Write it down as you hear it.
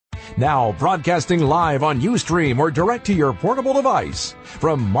Now broadcasting live on Ustream or direct to your portable device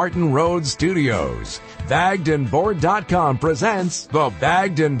from Martin Road Studios, BaggedAndBoard.com presents the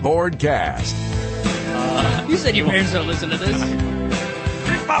Bagged and Board Cast. You said your parents don't listen to this.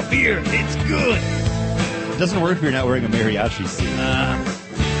 Drink my beer. It's good. It doesn't work if you're not wearing a mariachi suit.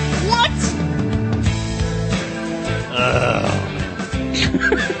 What?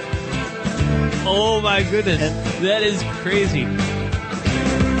 Oh my goodness. That is crazy.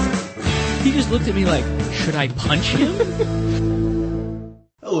 He just looked at me like, should I punch him?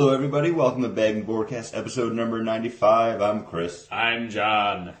 Hello, everybody. Welcome to Bagged and Boardcast, episode number 95. I'm Chris. I'm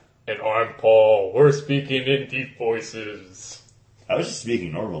John. And I'm Paul. We're speaking in deep voices. I was just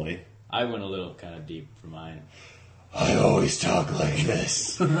speaking normally. I went a little kind of deep for mine. I always talk like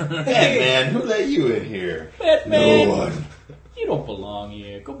this. Batman, who let you in here? Batman! No one. You don't belong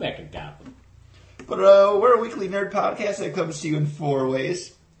here. Go back to Gotham. But we're a weekly nerd podcast that comes to you in 4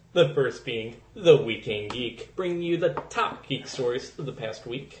 ways. The first being The Weekend Geek, bringing you the top geek stories of the past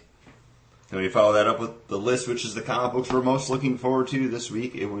week. And we follow that up with the list, which is the comic books we're most looking forward to this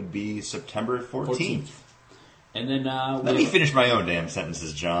week. It would be September 14th. And then, Let me finish my own damn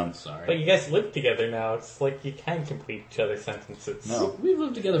sentences, John. Sorry. But you guys live together now. It's like you can complete each other's sentences. No. We've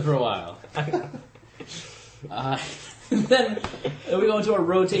lived together for a while. Then we go into our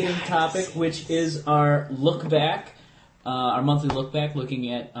rotating topic, which is our look back, our monthly look back,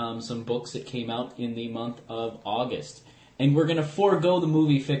 looking at some books that came out in the month of August. And we're going to forego the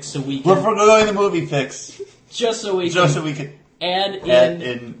movie fix so we can... We're foregoing the movie fix. Just so we can add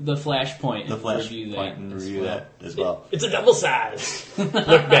in the Flashpoint and review that. As well. It's a double size look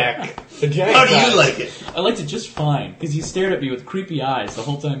back. A giant How do you size. like it? I liked it just fine, because you stared at me with creepy eyes the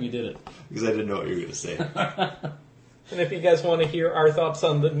whole time you did it. Because I didn't know what you were going to say. And if you guys want to hear our thoughts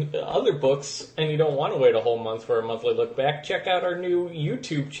on the other books, and you don't want to wait a whole month for a monthly look back, check out our new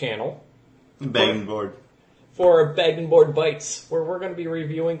YouTube channel. Bang board. For Bagged and Board Bites, where we're going to be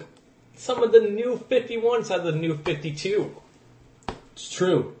reviewing some of the new 51s out of the new 52. It's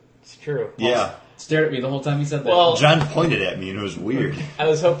true. It's true. Yeah. Stared at me the whole time you said that. Well, John pointed at me and it was weird. I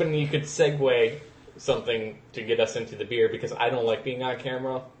was hoping you could segue something to get us into the beer, because I don't like being on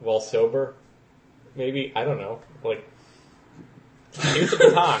camera while sober. Maybe, I don't know, like, here's the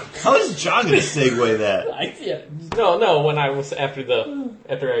baton. How is John going to segue that? No, when I was, after I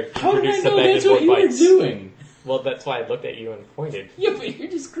How did I introduced the know Bagged that's and what Board you were Bites. doing? Well, that's why I looked at you and pointed. Yeah, but you're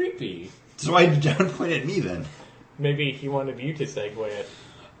just creepy. So why did John point at me then? Maybe he wanted you to segue it.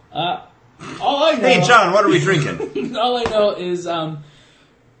 All I know... Hey, John, what are we drinking? All I know is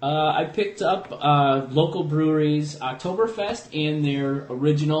I picked up local breweries Oktoberfest and their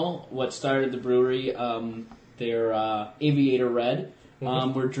original, what started the brewery, their Aviator Red.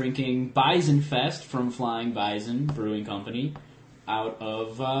 We're drinking Bison Fest from Flying Bison Brewing Company out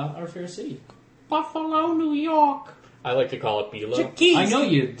of our fair city, Buffalo, New York. I like to call it Bilo. I know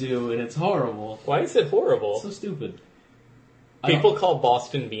you do, and it's horrible. Why is it horrible? It's so stupid. People call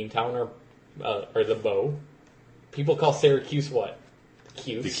Boston Beantown or the Bow. People call Syracuse what?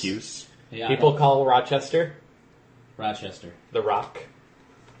 Cuse. The Cuse. Yeah, People call Rochester Rochester. the Rock.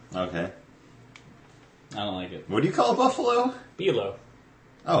 Okay. I don't like it. What do you call a buffalo? Bilo.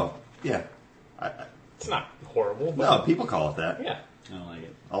 Oh, yeah. It's not horrible, but No, people call it that. yeah. I don't like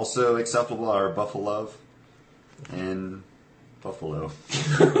it. Also acceptable are buffalo and buffalo.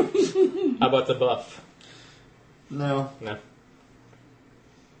 How about the Buff? No. No.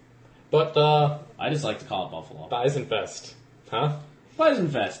 But I just like to call it Buffalo. Bison Fest, huh? Bison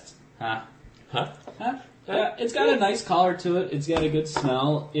Fest. Huh? Huh? Huh? It's got a nice color to it. It's got a good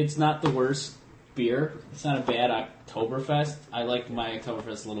smell. It's not the worst beer. It's not a bad Oktoberfest. I like my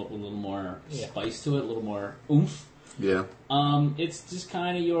Oktoberfest a little more spice to it, a little more oomph. Yeah. It's just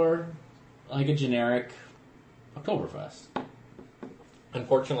kind of like a generic Oktoberfest.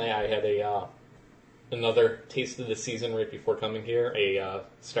 Unfortunately, I had another taste of the season right before coming here. A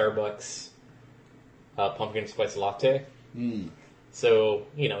Starbucks pumpkin spice latte. So,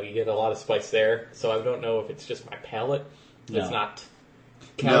 you get a lot of spice there. So I don't know if it's just my palate that's not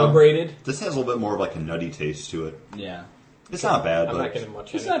calibrated. No. This has a little bit more of like a nutty taste to it. Yeah. It's not bad, I'm but not getting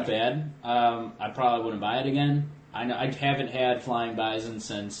much. It's not bad. I probably wouldn't buy it again. I know I haven't had Flying Bison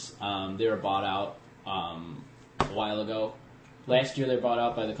since they were bought out a while ago. Last year they were bought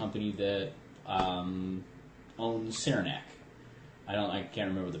out by the company that owns Saranac. I can't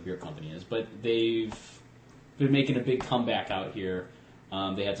remember what the beer company is, but they've been making a big comeback out here.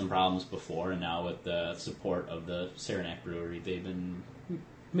 They had some problems before, and now with the support of the Saranac Brewery, they've been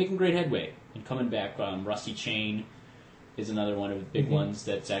making great headway and coming back. Rusty Chain is another one of the big ones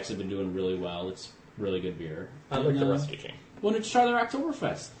that's actually been doing really well. It's really good beer. I like the Rusty Chain. Wanted to try their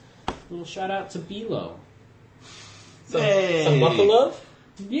Oktoberfest. little shout out to Bilo. Some Muffin Love?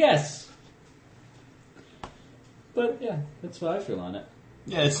 Yes. But yeah, that's what I feel on it.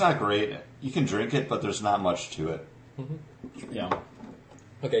 Yeah, it's not great. You can drink it, but there's not much to it. Yeah.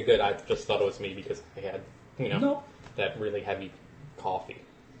 Okay, good. I just thought it was me because I had, Nope. that really heavy coffee.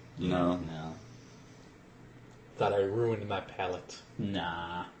 No. No. Thought I ruined my palate.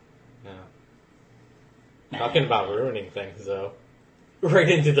 Nah. No. Talking about ruining things, though. Right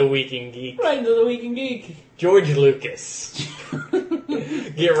into the Week in Geek. Right into the Week in Geek. George Lucas.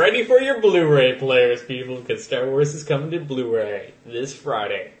 Get ready for your Blu-ray players, people, because Star Wars is coming to Blu-ray this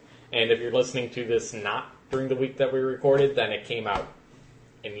Friday. And if you're listening to this not during the week that we recorded, then it came out,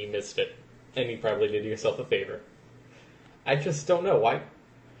 and you missed it. And you probably did yourself a favor. I just don't know why.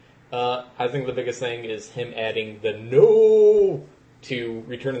 I think the biggest thing is him adding the no to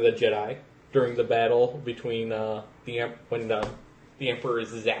Return of the Jedi during the battle between when the Emperor is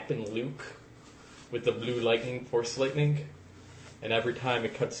zapping Luke with the blue lightning, force lightning, and every time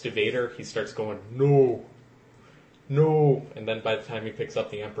it cuts to Vader, he starts going no, no, and then by the time he picks up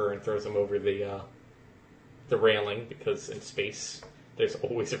the Emperor and throws him over the railing, because in space there's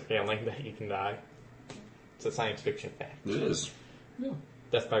always a railing that you can die. It's a science fiction fact. It is. Yeah.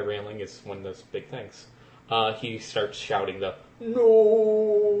 Death by railing is one of those big things. He starts shouting the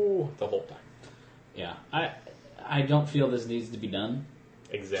no the whole time. Yeah. I don't feel this needs to be done.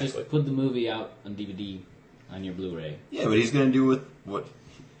 Exactly. Just put the movie out on DVD on your Blu-ray. Yeah, but he's going to do with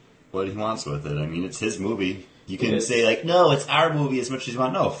what he wants with it. I mean, it's his movie. You can It say like, no, it's our movie as much as you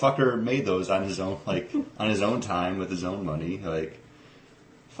want. No, fucker made those on his own, on his own time with his own money. Like,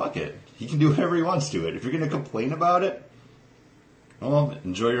 fuck it. He can do whatever he wants to it. If you're going to complain about it, well,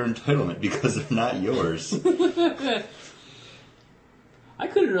 enjoy your entitlement because they're not yours. I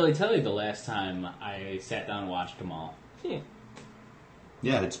couldn't really tell you the last time I sat down and watched them all.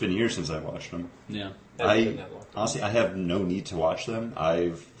 Yeah, it's been years since I watched them. Yeah. Hasn't been that long. Honestly, I have no need to watch them.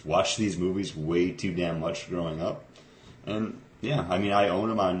 I've watched these movies way too damn much growing up. And, yeah, I mean, I own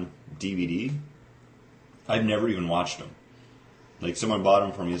them on DVD. I've never even watched them. Like, someone bought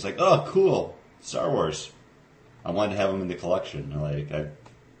them for me. It's like, oh, cool, Star Wars. I wanted to have them in the collection.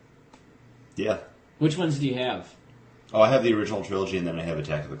 Yeah. Which ones do you have? Oh, I have the original trilogy, and then I have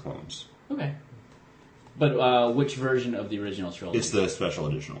Attack of the Clones. Okay. But which version of the original trilogy? It's the special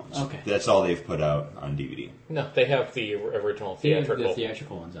edition ones. Okay. That's all they've put out on DVD. No, they have the original They have theatrical. the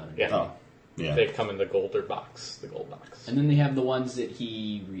theatrical ones on it. Yeah. Oh, yeah. They come in the gold box. And then they have the ones that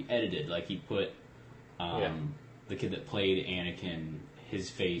he re-edited. Like he put Yeah. the kid that played Anakin, his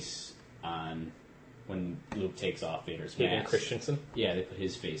face on when Luke takes off Vader's Hayden mask. Christensen. Yeah, they put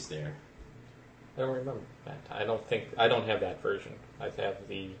his face there. I don't remember that. I don't have that version. I have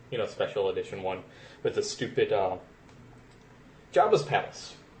the special edition one with the stupid Jabba's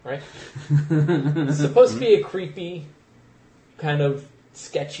palace, right? It's supposed to be a creepy, kind of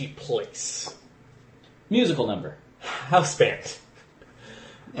sketchy place. Musical number. House band.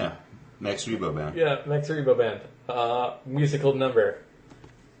 Yeah. Max Rebo Band. Yeah, Max Rebo band. Musical number.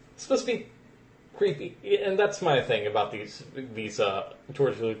 It's supposed to be creepy, and that's my thing about these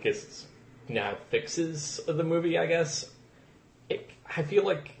George Lucas now fixes of the movie, I guess. I feel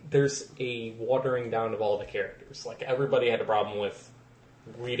like there's a watering down of all the characters. Like, everybody had a problem with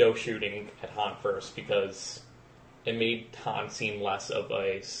Greedo shooting at Han first because it made Han seem less of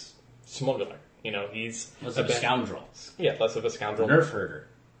a smuggler. He's Was a scoundrel. Yeah, less of a scoundrel. Nerf herder.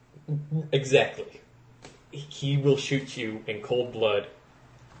 Exactly. He will shoot you in cold blood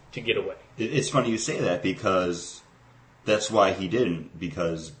to get away. It's funny you say that because that's why he didn't,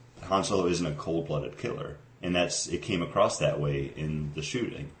 because Han Solo isn't a cold-blooded killer. And it came across that way in the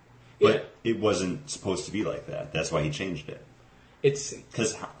shooting. But it wasn't supposed to be like that. That's why he changed it.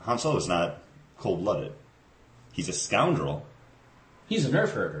 Because Han Solo's not cold-blooded. He's a scoundrel. He's a Nerf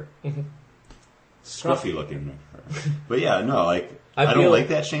herder. Scruffy looking. But yeah, no, I feel don't like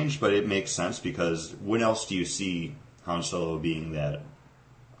that change, but it makes sense because when else do you see Han Solo being that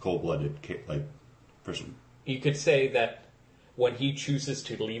cold-blooded person? You could say that when he chooses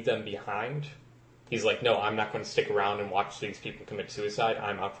to leave them behind, he's like, no, I'm not going to stick around and watch these people commit suicide.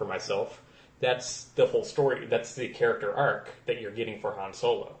 I'm out for myself. That's the whole story. That's the character arc that you're getting for Han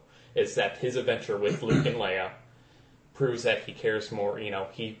Solo, is that his adventure with Luke and Leia proves that he cares more.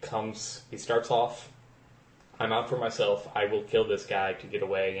 He starts off, I'm out for myself. I will kill this guy to get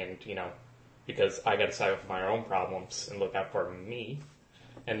away and, because I got to side with my own problems and look out for me.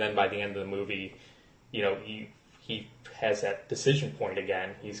 And then by the end of the movie, he has that decision point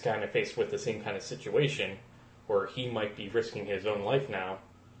again. He's kind of faced with the same kind of situation where he might be risking his own life now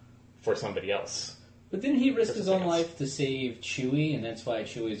for somebody else. But didn't he risk his own life to save Chewie, and that's why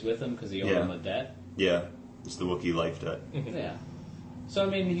Chewie's with him, because he owed Yeah. him a debt? Yeah, it's the Wookiee life debt. Yeah. So, I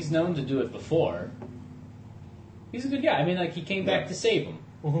mean, he's known to do it before. He's a good guy. I mean, like, he came back to save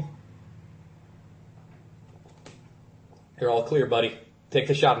him. You're all clear, buddy. Take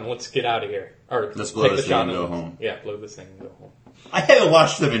the shot and let's get out of here. Or Let's blow take this the thing shot and go home. Yeah, blow this thing and go home. I haven't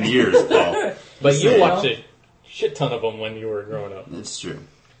watched them in years, Paul. But you saying. watched a shit ton of them when you were growing up. It's true.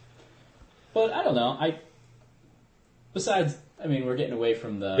 But I don't know. Besides, I mean, we're getting away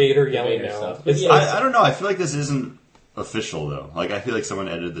from the Vader the yelling Vader now. stuff. But It's- yeah, I don't know. I feel like this isn't official, though. Like, I feel like someone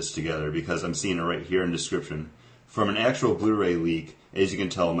edited this together because I'm seeing it right here in description. From an actual Blu-ray leak, as you can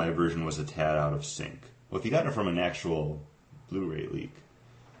tell, my version was a tad out of sync. Well, if you got it from an actual Blu-ray leak.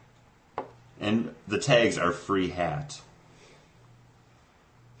 And the tags are free hat.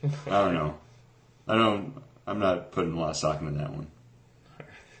 I don't know. I'm not putting a lot of stock into that one.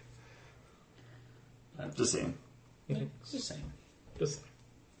 Just saying. it's the same. Just.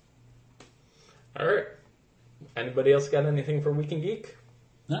 Alright. Anybody else got anything for Week in Geek?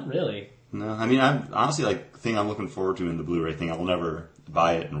 Not really. No, I mean, I'm honestly like thing I'm looking forward to in the Blu-ray thing. I will never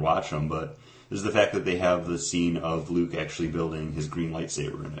buy it and watch them, but is the fact that they have the scene of Luke actually building his green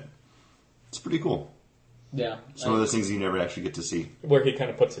lightsaber in it. It's pretty cool. Yeah. It's one of those things you never actually get to see. Where he kind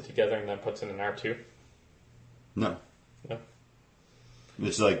of puts it together and then puts in an R2? No, No.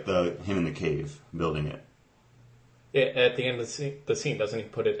 it's like him in the cave building it. Yeah, at the end of the scene, doesn't he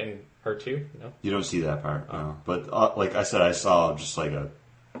put it in R2? No? You don't see that part, no. But like I said, I saw just like a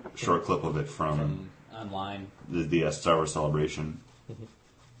short clip of it from Online. the Star Wars Celebration.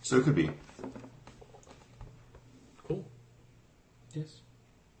 So it could be. Cool. Yes.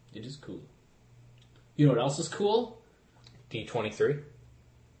 It is cool. You know what else is cool? D23?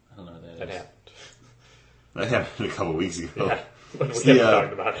 I don't know what that That is. happened. That happened a couple weeks ago. Yeah. When we It's kept the,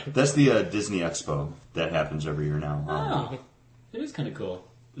 talking about it. That's the Disney Expo that happens every year now. Oh, it is kind of cool.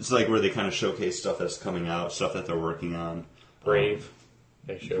 It's like where they kind of showcase stuff that's coming out, stuff that they're working on. Brave.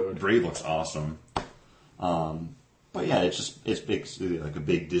 They showed. Brave looks awesome. But yeah, it's big, like a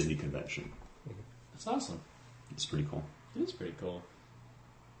big Disney convention. That's awesome. It's pretty cool. It is pretty cool.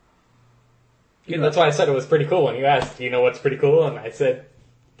 Yeah, that's why I said it was pretty cool when you asked, do you know what's pretty cool? And I said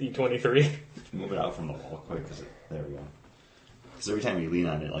D23. Move it out from the wall quick, there we go. Because every time you lean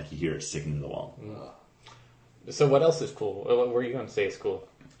on it, like you hear it sticking to the wall. So what else is cool? What were you going to say is cool?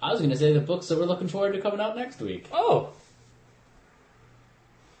 I was going to say the books that we're looking forward to coming out next week. Oh!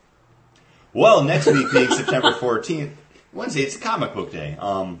 Well, next week being September 14th, Wednesday, it's a comic book day.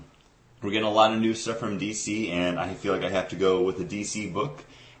 We're getting a lot of new stuff from DC, and I feel like I have to go with a DC book.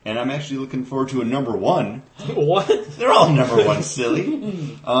 And I'm actually looking forward to a number one. What? They're all number one, silly.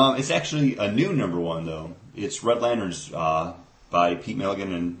 It's actually a new number one, though. It's Red Lanterns by Pete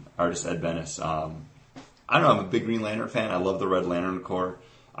Milligan and artist Ed Benes. I don't know, I'm a big Green Lantern fan. I love the Red Lantern Corps.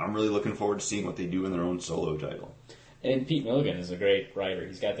 I'm really looking forward to seeing what they do in their own solo title. And Pete Milligan is a great writer.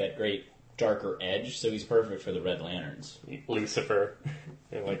 He's got that great darker edge, so he's perfect for the Red Lanterns. Lucifer.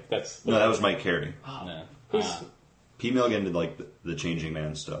 And like, that's... No, that was Mike Carey. No. Who's... Pete Milligan did like the Changing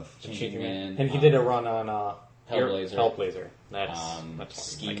Man stuff. Changing Man. And he did a run on Hellblazer. Hellblazer.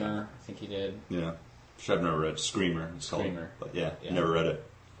 That's Schemer, I think he did. Yeah. I've never read Screamer. It's called. Screamer. But yeah, Yeah. never read it.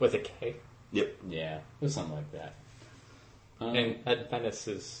 with a K. Yep. Yeah, it was something like that. And Ed Benes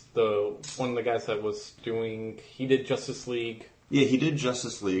is one of the guys that was doing. He did Justice League. Yeah, he did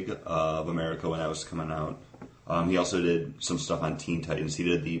Justice League of America when that was coming out. He also did some stuff on Teen Titans. He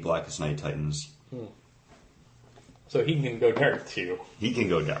did the Blackest Night Titans. So he can go dark too. He can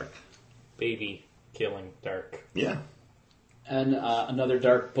go dark. Baby killing dark. Yeah. And another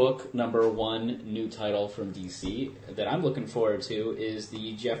dark book, number one new title from DC that I'm looking forward to is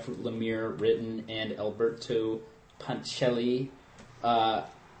the Jeff Lemire written and Alberto Pancelli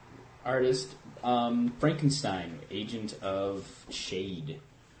artist Frankenstein, Agent of Shade.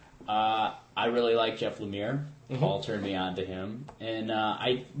 I really like Jeff Lemire. Paul turned me on to him, and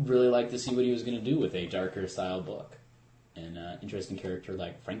I really like to see what he was going to do with a darker style book. And interesting character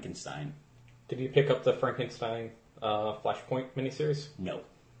like Frankenstein. Did you pick up the Frankenstein Flashpoint miniseries? No.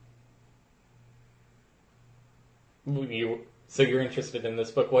 So you're interested in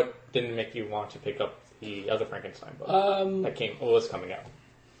this book. What didn't make you want to pick up the other Frankenstein book that was coming out?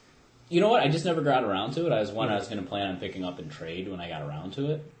 You know what? I just never got around to it. I was going to plan on picking up in trade when I got around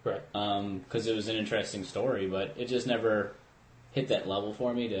to it. Right. Because it was an interesting story, but it just never hit that level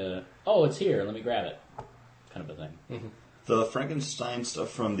for me to, oh, it's here, let me grab it, kind of a thing. The Frankenstein stuff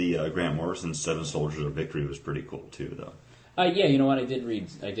from the Grant Morrison Seven Soldiers of Victory was pretty cool too, though. Yeah, you know what? I did read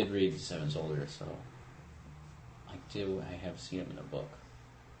Seven Soldiers, so I have seen them in a book.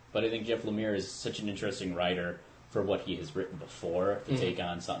 But I think Jeff Lemire is such an interesting writer for what he has written before to take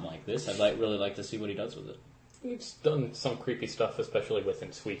on something like this. Really like to see what he does with it. He's done some creepy stuff, especially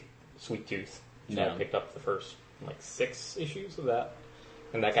within Sweet Tooth. So Yeah. I picked up the first 6 issues of that,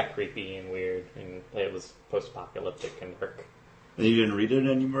 and that got creepy and weird, and it was post-apocalyptic and dark. And you didn't read it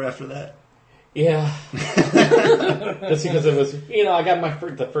anymore after that? Yeah, just because it was, I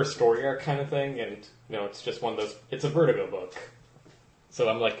got the first story arc kind of thing, and it's just one of those. It's a Vertigo book, so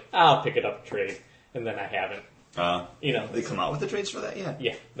I'm like, I'll pick it up and trade, and then I haven't. They come out with the trades for that yet?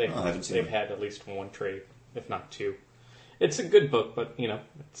 Yeah, I haven't seen they've them. had at least one trade, if not 2. It's a good book, but it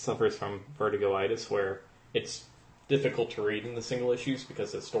suffers from vertigoitis, where it's difficult to read in the single issues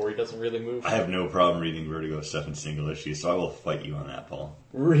because the story doesn't really move. I have no problem reading Vertigo stuff in single issues, so I will fight you on that, Paul.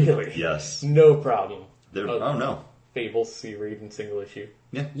 Really? Yes. No problem. Oh, no. Fables you read in single issue.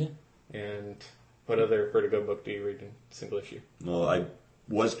 Yeah. And what other Vertigo book do you read in single issue? Well, I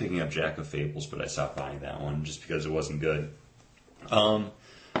was picking up Jack of Fables, but I stopped buying that one just because it wasn't good.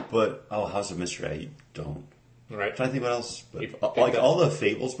 But House of Mystery, I don't. Right. I'm trying to think what else. But, You've like picked up- all the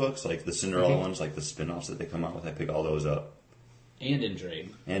Fables books, like the Cinderella ones, like the spin-offs that they come out with, I pick all those up. And in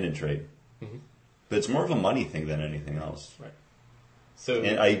trade. And in trade. But it's more of a money thing than anything else. Right. So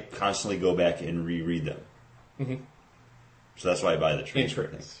And I constantly go back and reread them. So that's why I buy the in trades.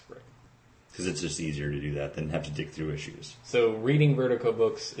 trades, right. Because it's just easier to do that than have to dig through issues. So reading Vertigo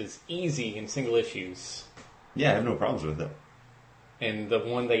books is easy in single issues, Yeah, I have no problems with it. and the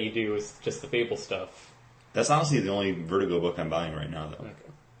one that you do is just the Fable stuff. That's honestly the only Vertigo book I'm buying right now, though.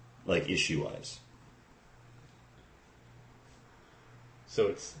 Okay. Like, issue-wise. So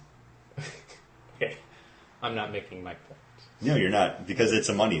it's okay. I'm not making my point. No, you're not, because it's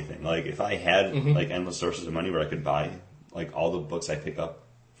a money thing. Like, if I had, like, endless sources of money where I could buy, like, all the books I pick up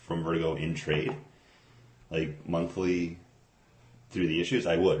from Vertigo in trade, like, monthly through the issues,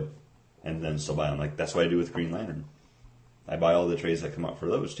 I would. And then still buy them. Like, that's what I do with Green Lantern. I buy all the trades that come out for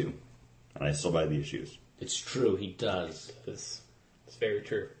those, too. And I still buy the issues. It's true, he does. It's very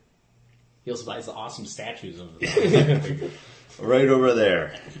true. He also buys the awesome statues of them. Right over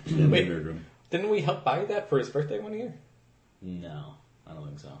there in Wait. the nerd room. Didn't we help buy that for his birthday one year? No, I don't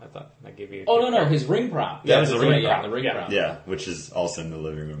think so. I thought I gave you. Oh, no, his ring prop. That was that's the ring right, prop. Yeah, the ring Yeah. prop. Yeah, which is also in the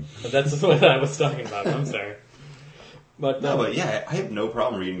living room. That's what I was talking about. I'm sorry. But No, but yeah, I have no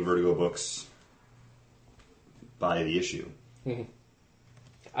problem reading Vertigo books by the issue.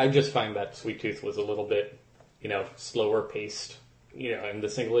 I just find that Sweet Tooth was a little bit, slower paced, in the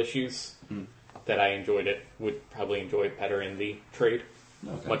single issues. That I enjoyed it. Would probably enjoy it better in the trade.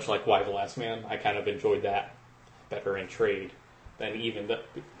 Okay. Much like Why the Last Man, I kind of enjoyed that better in trade than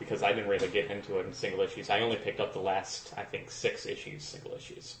because I didn't really get into it in single issues. I only picked up the last, I think, 6 issues, single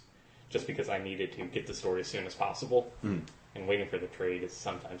issues, just because I needed to get the story as soon as possible. And waiting for the trade is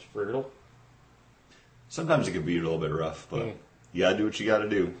sometimes brutal. Sometimes it can be a little bit rough, but you gotta do what you gotta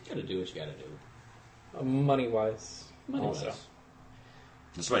do. Gotta do what you gotta do. Money-wise, Money-wise. also.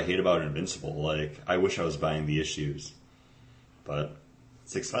 That's what I hate about Invincible. Like, I wish I was buying the issues, but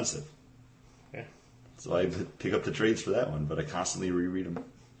it's expensive. Yeah. So I pick up the trades for that one, but I constantly reread them.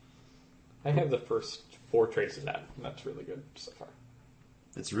 I have the first 4 trades of that, and that's really good so far.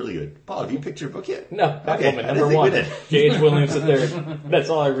 It's really good. Paul, have you picked your book yet? No, Okay, Batwoman, I didn't number think we 1. did. J.H. Williams III. That's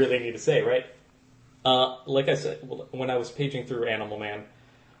all I really need to say, right? Like I said, when I was paging through Animal Man,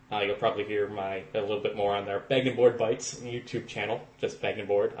 you'll probably hear a little bit more on their Bag and Board Bites YouTube channel, just Bag and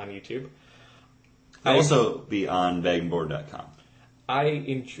Board on YouTube. I'll also be on bagandboard.com. I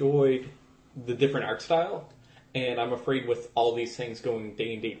enjoyed the different art style, and I'm afraid with all these things going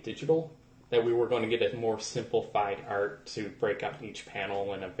day and date digital, that we were going to get a more simplified art to break out each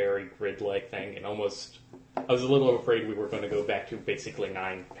panel in a very grid-like thing, and I was a little afraid we were going to go back to basically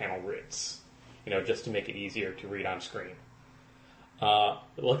 9 panel grids, just to make it easier to read on screen.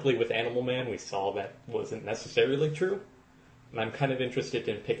 Luckily with Animal Man, we saw that wasn't necessarily true, and I'm kind of interested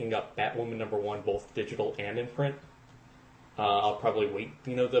in picking up Batwoman number 1, both digital and in print. I'll probably wait,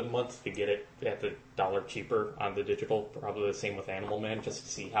 the month to get it at the $1 cheaper on the digital. Probably the same with Animal Man, just to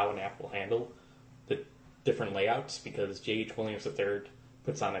see how an app will handle the different layouts, because J.H. Williams III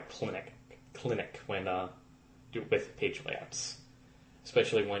puts on a clinic when with page layouts,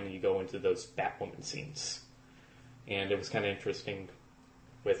 especially when you go into those Batwoman scenes. And it was kind of interesting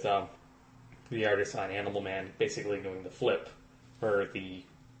with the artist on Animal Man basically doing the flip, where the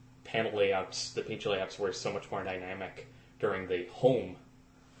panel layouts, the page layouts were so much more dynamic during the home,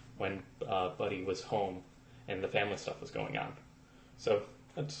 when Buddy was home and the family stuff was going on. So,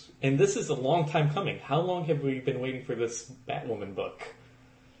 and this is a long time coming. How long have we been waiting for this Batwoman book?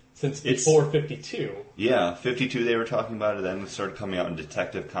 since It's- before 52. Yeah, 52 they were talking about it, then it started coming out in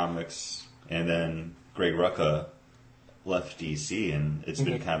Detective Comics, and then Greg Rucka left DC, and it's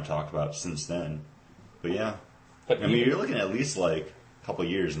been kind of talked about since then. But yeah, But I mean, even- you're looking at least like a couple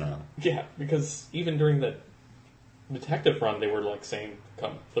years now. Yeah, because even during the Detective run, they were like saying,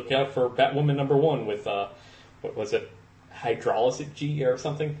 "Come look out for Batwoman #1 with what was it, Hydraulic G or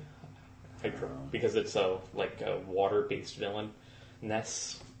something?" Because it's a water-based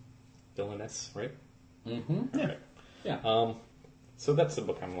villainess, right? Mm-hmm. Yeah. Yeah. So that's the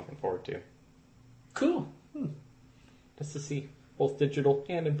book I'm looking forward to, Cool. just to see both digital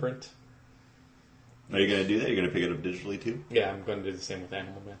and in print. Are you going to do that? You're going to pick it up digitally too? Yeah, I'm going to do the same with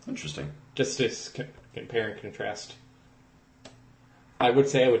Animal Man, Interesting. just to compare and contrast. I would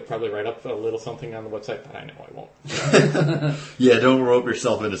say I would probably write up a little something on the website, but I know I won't. Yeah, don't rope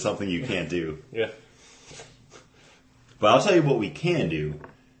yourself into something you can't do. Yeah. But I'll tell you what we can do.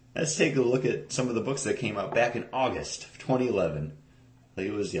 Let's take a look at some of the books that came out back in August of 2011. Like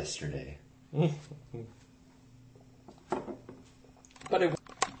it was yesterday. But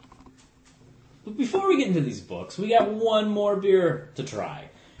But before we get into these books, we got one more beer to try.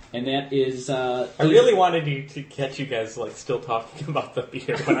 And that is... I really wanted to catch you guys still talking about the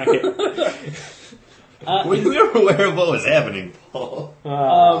beer when I hit. We were aware of what was happening, Paul. is,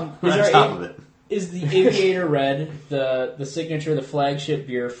 On our top of it. is the Aviator Red the signature, the flagship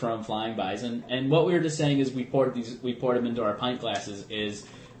beer from Flying Bison. And what we were just saying is we poured them into our pint glasses is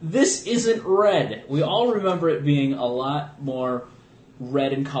this isn't red. We all remember it being a lot more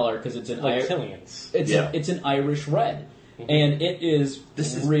red in color because it's an Like Killian's. It's an Irish red, and it is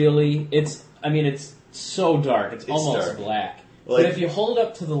really it's so dark. It's almost dark. black. Like- but if you hold it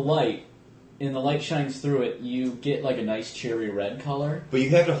up to the light, and the light shines through it, you get like a nice cherry red color. But you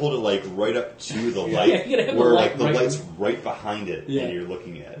have to hold it like right up to the light, Yeah, you gotta have the where light like the right- light's right behind it, Yeah. and you're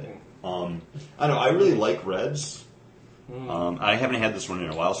looking at it. I don't know. I really like reds. I haven't had this one in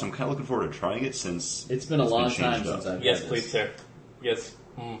a while, so I'm kind of looking forward to trying it since It's been a long time changed up. since I've Yes, had please, this. sir. Yes.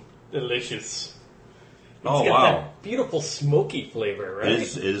 Delicious. Oh It's got wow, that beautiful smoky flavor, right?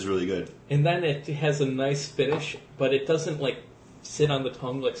 it is really good. And then it has a nice finish, but it doesn't sit on the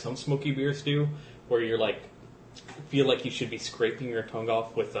tongue like some smoky beers do, where you're feel like you should be scraping your tongue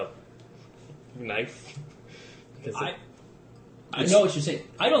off with a knife. Because I know what you're saying.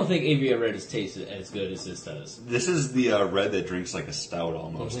 I don't think Aviator Red is tasted as good as this does. This is the red that drinks like a stout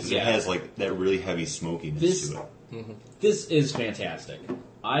almost. 'Cause Yeah. It has like that really heavy smokiness This- to it. This is fantastic.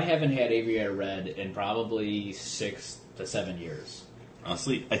 I haven't had Aviator Red in probably 6 to 7 years.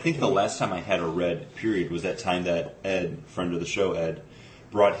 Honestly, I think the last time I had a red, period, was that time that Ed, friend of the show, Ed,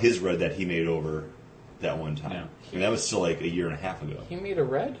 brought his red that he made over that one time. Yeah. And that was still like a year and a half ago. he made a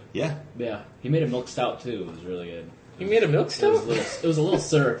red? Yeah. Yeah, he made a milk stout too. It was really good. He made a milk stout? It was a little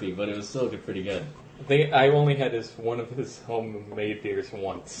syrupy, but it was still pretty good. I only had one of his homemade beers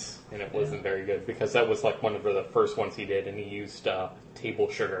once, and it wasn't very good because that was one of the first ones he did, and he used table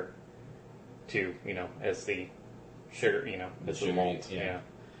sugar to, as the sugar, as the sugar, malt, yeah.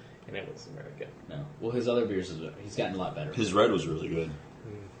 and it wasn't very good. No, well, his other beers he's gotten a lot better. His red was really good.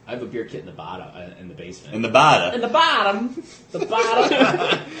 I have a beer kit in the bottom, in the basement. And the bada. In the bottom, the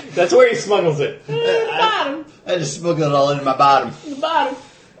bottom, That's where he smuggles it. the bottom, I just smuggled it all in my bottom. the bottom.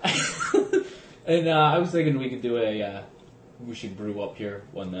 And I was thinking we could do we should brew up here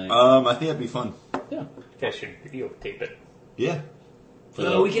one night. I think that'd be fun. Yeah. I should videotape it. Yeah. For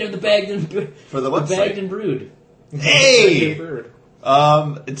No, we can have the bagged and for the the bagged website. and brewed. Hey! Brewed.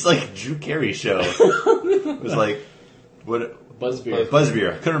 It's like a Drew Carey show. It was like, what? Buzz beer.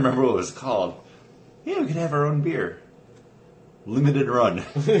 Buzzbeer. I couldn't remember what it was called. Yeah, we could have our own beer. Limited run.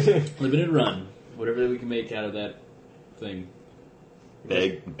 Limited run. Whatever we can make out of that thing.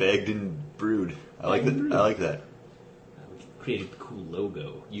 Bagged and brewed. I like that. I like that. Create a cool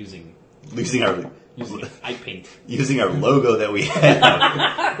logo using Using our eye paint. using our logo that we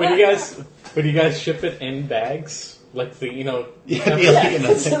have. Would you guys ship it in bags? Like the, Yeah, Yeah, like,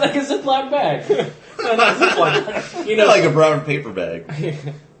 it's like a Ziploc bag. no, not Ziploc. like a brown paper bag.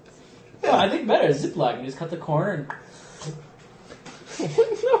 Yeah, I think better Ziploc. You just cut the corner and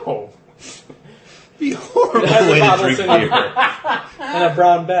No. Be a horrible It has way to bottles drink in beer. And a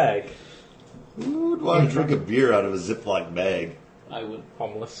brown bag. Who would want to drink a beer out of a Ziploc bag? I would.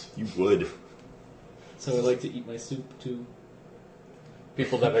 Homeless. You would. So I like to eat my soup too.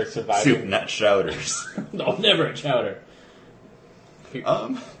 People that are surviving. Soup, not shouters. No, never a chowder. Go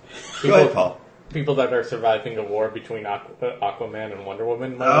ahead, Paul. People that are surviving a war between Aquaman and Wonder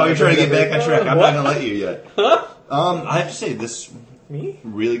Woman. Oh, you're trying to get back on track. I'm not going to let you yet. I have to say, this Me?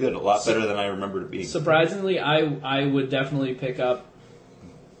 really good. A lot better than I remembered it being. Surprisingly, I would definitely pick up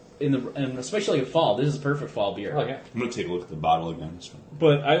and especially in fall, this is perfect fall beer. Oh, yeah. I'm going to take a look at the bottle again.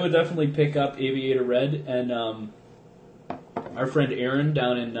 But I would definitely pick up Aviator Red, and our friend Aaron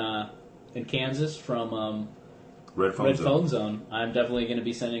down in Kansas from Red Phone Red Zone. Phone Zone. I'm definitely going to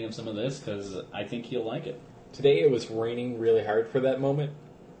be sending him some of this because I think he'll like it. Today it was raining really hard for that moment,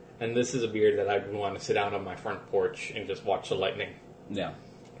 and this is a beer that I'd want to sit down on my front porch and just watch the lightning Yeah,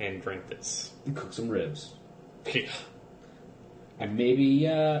 and drink this. and cook some ribs, Yeah. and maybe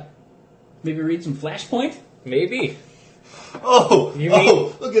read some Flashpoint. Maybe. Oh, You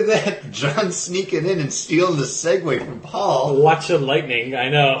mean- look at that. John sneaking in and stealing the segue from Paul. Watch the lightning, I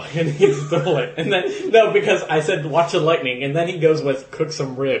know, and he stole it. And then, no, because I said watch the lightning, and then he goes with cook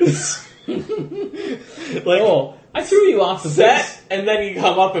some ribs. Like, Oh, I threw you off the set, base. and then you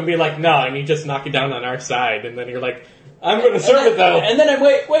come up and be like, no, and you just knock it down on our side, and then you're like, I'm going to serve it though. And then I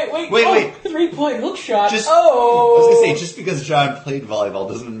wait. Wait. 3-point hook shot. Just- oh, I was going to say, just because John played volleyball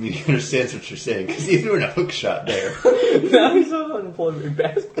doesn't mean he understands what you're saying, because he's doing a hook shot there. Now he's on playing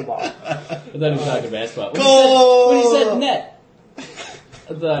basketball. I thought he was talking basketball. Goal! When he said net,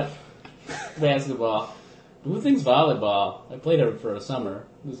 I thought basketball. Who thinks volleyball? I played it for a summer.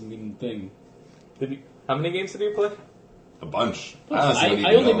 Doesn't mean a thing. How many games did you play? A bunch. Honestly, don't I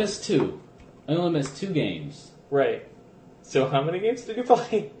even only know. missed 2. I only missed 2 games. Right. So how many games did you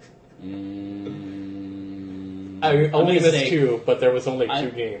play? I I'm only gonna missed say- 2, but there was only 2 I-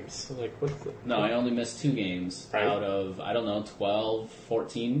 games. Like, what's the... No, I only missed 2 games Right. out of, I don't know, 12,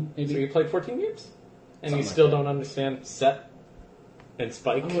 14 maybe. So you played 14 games? And Something you like still that. don't understand set and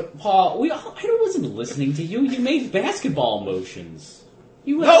spike? Paul, I wasn't listening to you. You made basketball motions.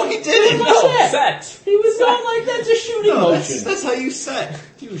 You went, No, he didn't! What No, was that? set! He was going like that's a shooting No, motion. that's how you set.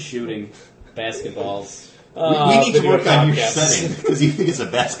 He was shooting basketballs. We need to video work on your podcast. setting, because you think it's a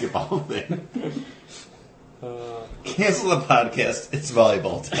basketball thing. Cancel the podcast. It's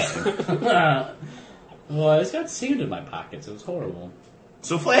volleyball time. Oh, I just got sand in my pockets. It was horrible.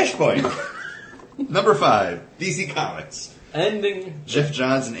 So Flashpoint. Number 5. DC Comics. Ending Jeff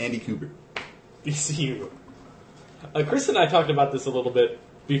Johns and Andy Kubert. DCU. Chris and I talked about this a little bit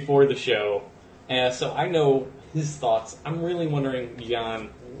before the show, so I know his thoughts. I'm really wondering, Jan,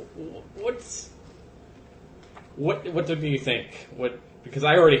 what do you think? Because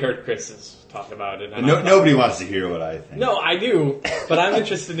I already heard Chris's talk about it. And Nobody wants to hear what I think. No, I do, but I'm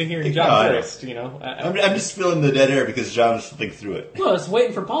interested in hearing John No, I know. first. You know, I'm just filling the dead air because John was thinking through it. Well, I was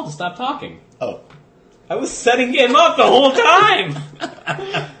waiting for Paul to stop talking. Oh. I was setting him up the whole time.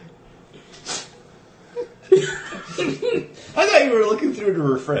 I thought you were looking through to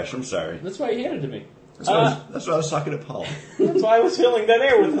refresh. I'm sorry. That's why he handed it to me. That's why I was talking to Paul. That's why I was filling that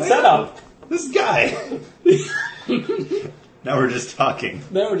air with the setup. This guy. Now we're just talking.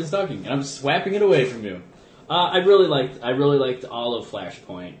 No, we're just talking, and I'm swapping it away from you. I really liked all of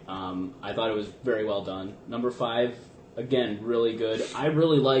Flashpoint. I thought it was very well done. Number 5, again, really good. I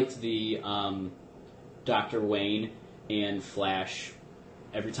really liked the Dr. Wayne and Flash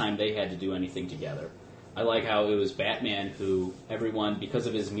every time they had to do anything together. I like how it was Batman who everyone, because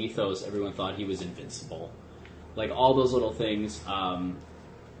of his mythos, everyone thought he was invincible. Like all those little things.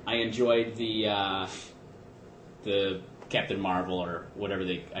 I enjoyed the Captain Marvel or whatever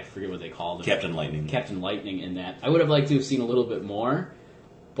I forget what they called it. Captain Lightning. Captain Lightning in that. I would have liked to have seen a little bit more,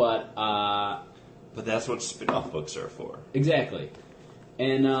 but But that's what spin-off books are for. exactly.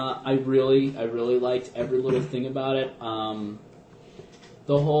 And I really liked every little thing about it.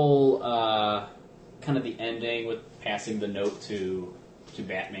 The whole kind of the ending with passing the note to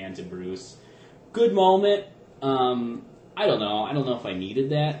Batman to Bruce. Good moment. I don't know. I don't know if I needed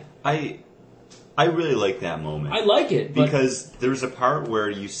that. I really like that moment. I like it, but Because there's a part where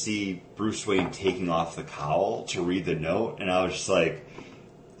you see Bruce Wayne taking off the cowl to read the note, and I was just like,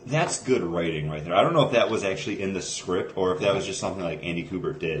 that's good writing right there. I don't know if that was actually in the script or if that was just something like Andy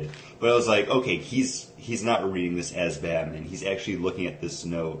Kubert did. But I was like, okay, he's not reading this as Batman. He's actually looking at this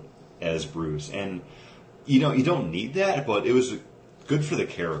note as Bruce. And, you don't need that, but it was good for the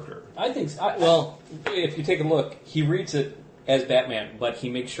character. I think so. Well, if you take a look, he reads it as Batman, but he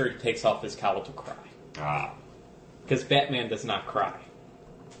makes sure he takes off his cowl to cry. Ah. Because Batman does not cry.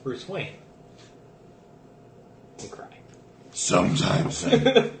 Bruce Wayne can cry. Sometimes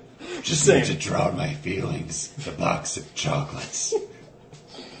I just Same. need to drown my feelings. A box of chocolates.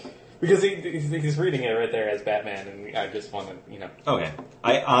 Because he's reading it right there as Batman, and I just want to, Okay.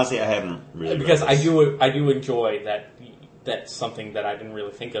 I haven't really because read I this. do enjoy that. That's something that I didn't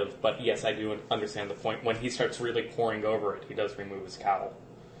really think of, but yes, I do understand the point. When he starts really pouring over it, he does remove his cowl.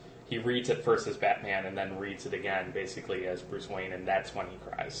 He reads it first as Batman, and then reads it again, basically as Bruce Wayne, and that's when he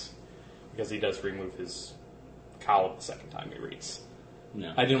cries, because he does remove his cowl the second time he reads.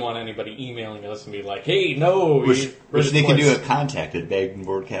 No. I didn't want anybody emailing us and be like, "Hey, no." Which they can do twice. at contact at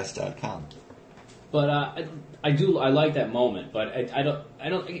bagdenboardcast.com. But I like that moment, but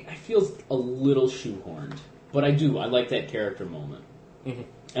I feel a little shoehorned. But I like that character moment. Mm-hmm.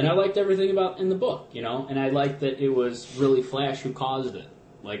 And I liked everything about in the book, and I liked that it was really Flash who caused it.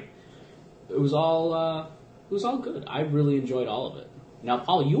 Like, it was all good. I really enjoyed all of it. Now,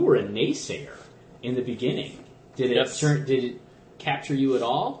 Paul, you were a naysayer in the beginning. Did it capture you at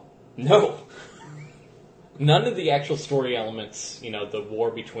all? No. None of the actual story elements, the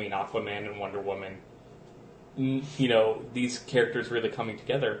war between Aquaman and Wonder Woman, these characters really coming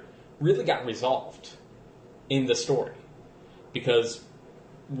together, really got resolved in the story. Because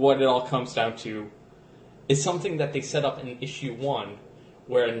what it all comes down to is something that they set up in issue 1,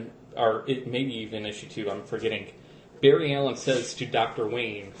 or maybe even issue 2, I'm forgetting. Barry Allen says to Dr.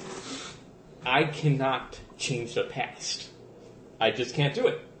 Wayne, I cannot change the past. I just can't do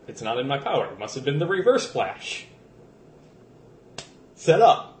it. It's not in my power. It must have been the Reverse Flash. Set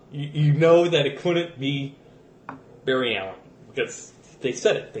up. You know that it couldn't be Barry Allen. Because they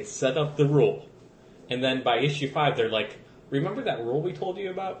said it. They set up the rule. And then by issue 5, they're like, remember that rule we told you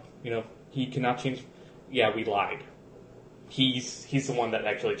about? He cannot change... Yeah, we lied. He's the one that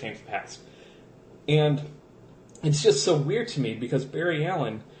actually changed the past. And it's just so weird to me because Barry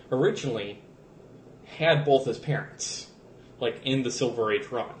Allen originally had both his parents, like in the Silver Age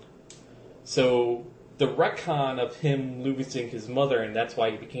run. So the retcon of him losing his mother and that's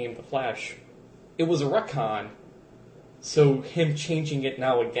why he became the Flash, it was a retcon. So him changing it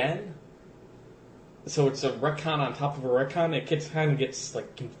now again... So it's a retcon on top of a retcon. It kind of gets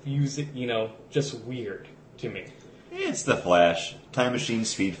like confusing, just weird to me. It's the Flash. Time Machine,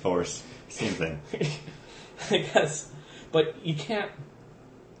 Speed Force. Same thing. I guess. But you can't...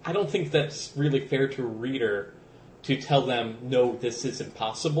 I don't think that's really fair to a reader to tell them, no, this is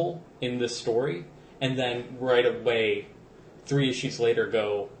impossible in this story, and then right away, 3 issues later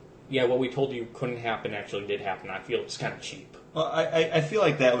go, yeah, what we told you couldn't happen actually did happen. I feel it's kind of cheap. Well, I feel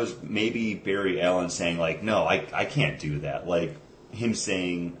like that was maybe Barry Allen saying, like, no, I can't do that. Like, him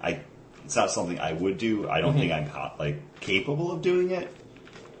saying, it's not something I would do. I don't think I'm, capable of doing it.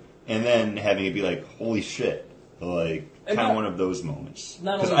 And then having it be like, holy shit. Like, kind of one of those moments.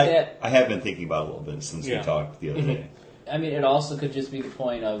 Not only that... I have been thinking about it a little bit since we talked the other day. I mean, it also could just be the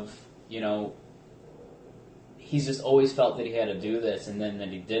point of, he's just always felt that he had to do this, and then that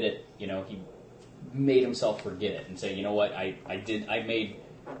he did it, he made himself forget it and say, you know what, I made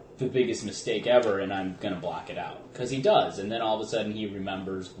the biggest mistake ever and I'm going to block it out. Because he does, and then all of a sudden he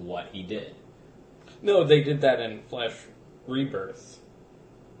remembers what he did. No, they did that in Flash Rebirth.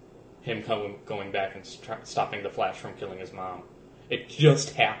 Him going back and stopping the Flash from killing his mom. It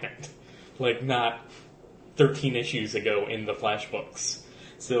just happened. Like, not 13 issues ago in the Flash books.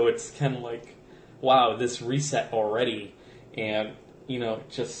 So it's kind of like, wow, this reset already, and, it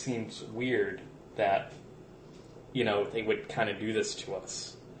just seems weird that, they would kind of do this to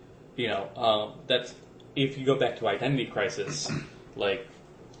us. That's, if you go back to Identity Crisis, like,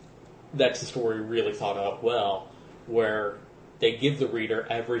 that's a story really thought out well, where they give the reader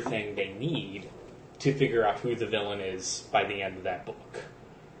everything they need to figure out who the villain is by the end of that book.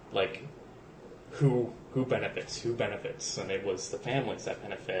 Like, who benefits, and it was the families that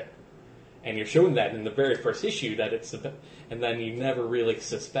benefit. And you're showing that in the very first issue that it's and then you never really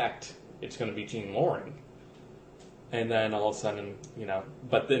suspect it's going to be Jean Loring. And then all of a sudden,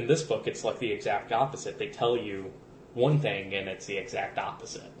 but in this book it's like the exact opposite. They tell you one thing and it's the exact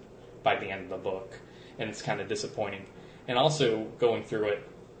opposite by the end of the book. And it's kind of disappointing. And also, going through it,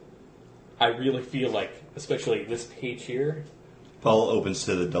 I really feel like, especially this page here... Paul opens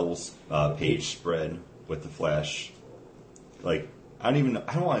to the double page spread with the Flash. Like, I don't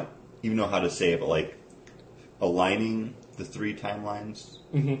even know how to say it, but like, aligning the 3 timelines.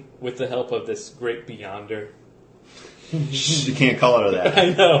 Mm-hmm. With the help of this great Beyonder. You can't call her that. I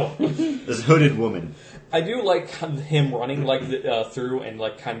know. This hooded woman. I do like him running through and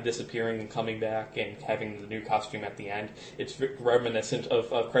like kind of disappearing and coming back and having the new costume at the end. It's reminiscent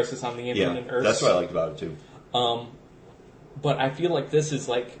of Crisis on the Infinite Earth. That's what I liked about it too. But I feel like this is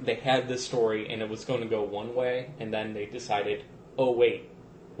like they had this story and it was going to go one way, and then they decided, oh wait,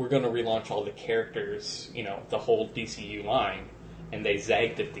 we're going to relaunch all the characters, the whole DCU line, and they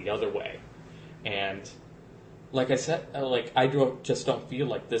zagged it the other way. And like I said, I just don't feel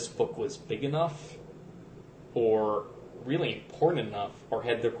like this book was big enough or really important enough or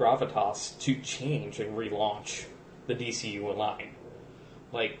had the gravitas to change and relaunch the DCU line.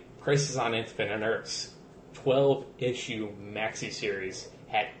 Like, Crisis on Infinite Earths, 12-issue maxi series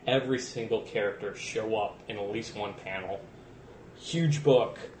had every single character show up in at least one panel. huge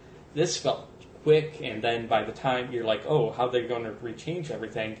book. This felt quick, and then by the time you're like, oh, how they're going to rechange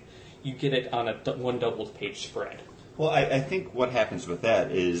everything, you get it on one double-page spread. Well, I think what happens with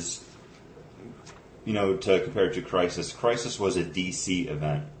that is, to compare it to Crisis was a DC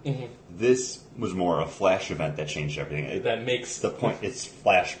event. Mm-hmm. This was more a Flash event that changed everything. That makes the point. It's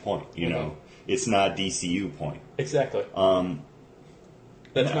Flashpoint, know. It's not DCU point. Exactly.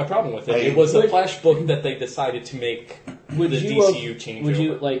 That's my problem with it. It was a Flash book that they decided to make the DCU change. Would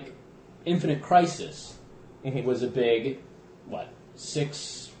you, Infinite Crisis was a big,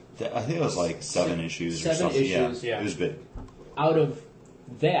 6... I think it was like 7 issues or 7 something. issues. Yeah, it was big. Out of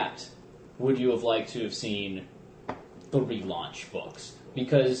that, would you have liked to have seen the relaunch books?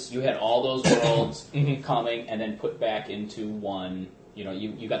 Because you had all those worlds coming and then put back into one.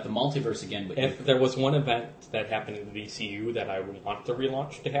 You got the multiverse again. But if there was one event that happened in the DCU that I would want the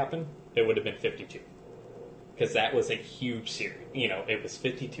relaunch to happen, it would have been 52. Because that was a huge series. It was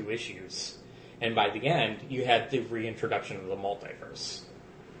 52 issues. And by the end, you had the reintroduction of the multiverse,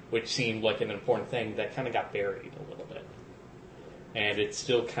 which seemed like an important thing that kind of got buried a little bit. And it's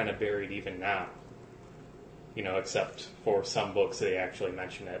still kind of buried even now. Except for some books they actually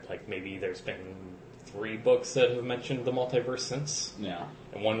mention it. Like maybe there's been 3 books that have mentioned the multiverse since. Yeah.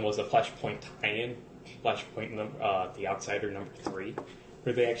 And one was a Flashpoint tie-in, Flashpoint The Outsider #3,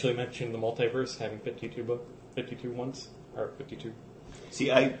 where they actually mentioned the multiverse having 52 ones, or 52.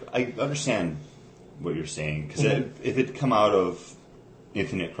 See, I understand what you're saying, because if it come out of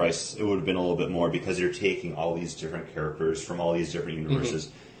Infinite Crisis, it would have been a little bit more, because you're taking all these different characters from all these different universes,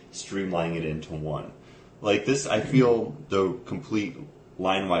 streamlining it into one. Like this, I feel the complete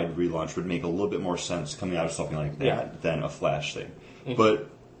line-wide relaunch would make a little bit more sense coming out of something like that than a Flash thing. But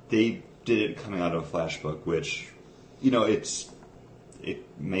they did it coming out of a Flash book, which,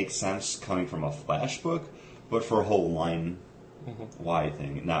 it makes sense coming from a Flash book, but for a whole line-wide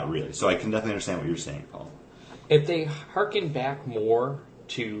thing, not really. So I can definitely understand what you're saying, Paul. If they harken back more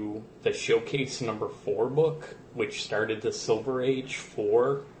to the Showcase #4 book, which started the Silver Age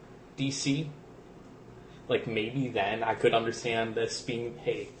for DC, maybe then I could understand this being,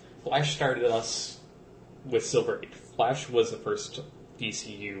 hey, Flash started us with Silver Age. Flash was the first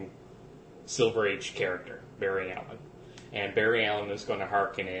DCU Silver Age character, Barry Allen. And Barry Allen is going to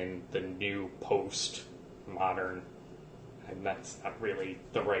harken in the new post-modern, and that's not really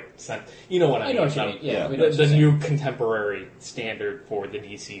the right sense. You know what I mean? know what you mean. Yeah, the new contemporary standard for the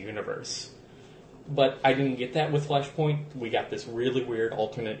DC universe. But I didn't get that with Flashpoint. We got this really weird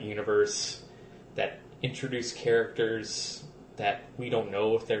alternate universe that introduced characters that we don't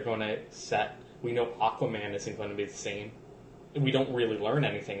know if they're going to set. We know Aquaman isn't going to be the same. We don't really learn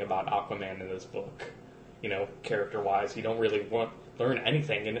anything about Aquaman in this book. Character-wise, you don't really learn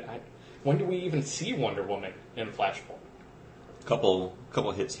anything. And when do we even see Wonder Woman in Flashpoint? Couple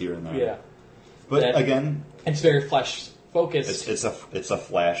hits here and there. Yeah, but again, it's very Flash focused. It's a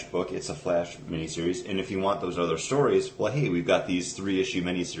Flash book. It's a Flash miniseries. And if you want those other stories, well, hey, we've got these 3-issue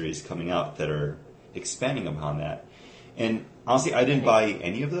miniseries coming out that are expanding upon that. And honestly, I didn't buy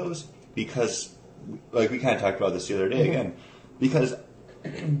any of those because, we kind of talked about this the other day again, because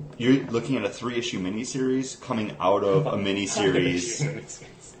you're looking at a 3-issue miniseries coming out of a miniseries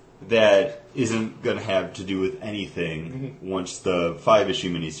that isn't going to have to do with anything once the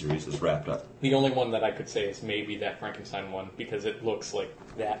 5-issue miniseries is wrapped up. The only one that I could say is maybe that Frankenstein one, because it looks like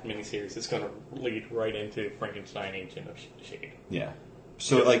that miniseries is going to lead right into Frankenstein Agent of S.H.I.E.L.D. Yeah.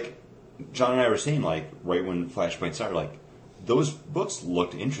 So, John and I were saying, right when Flashpoint started, those books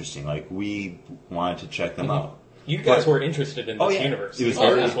looked interesting. We wanted to check them out. You guys were interested in this universe. It was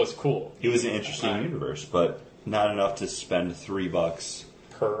this was cool. It was an interesting universe, but not enough to spend $3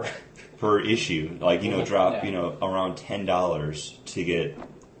 per issue. Drop around $10 to get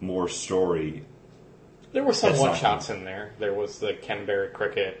more story. There were some one-shots in there. There was the Ken Berry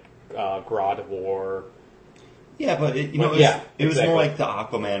Cricket, God of War. Yeah, but it was more like the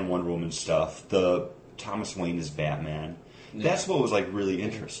Aquaman, Wonder Woman stuff. The Thomas Wayne as Batman. Yeah. That's what was really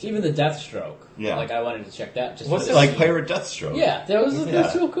interesting. Even the Deathstroke. Yeah, I wanted to check that. What's it like Pirate Deathstroke? Yeah, that was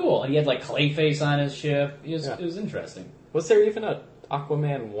so cool. And he had Clayface on his ship. It was interesting. Was there even a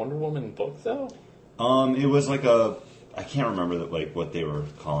Aquaman Wonder Woman book though? It was I can't remember what they were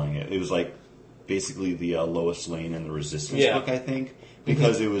calling it. It was basically the Lois Lane and the Resistance book, I think.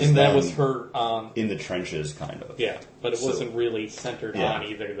 Because it was and that was her in the trenches, kind of. Yeah, but it wasn't really centered on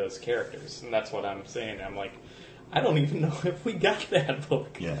either of those characters, and that's what I'm saying. I'm I don't even know if we got that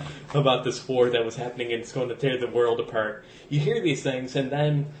book about this war that was happening and it's going to tear the world apart. You hear these things, and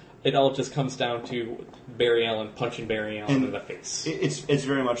then it all just comes down to Barry Allen punching Barry Allen in the face. It's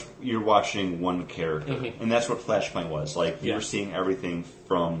very much you're watching one character, and that's what Flashpoint was. Like you Yeah. were seeing everything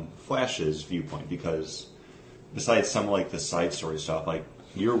from Flash's viewpoint, because besides some like the side story stuff, like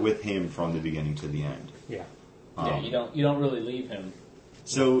you're with him from the beginning to the end. Yeah. Yeah, you don't really leave him.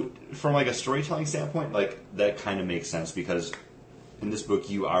 So from like a storytelling standpoint, like that kind of makes sense, because in this book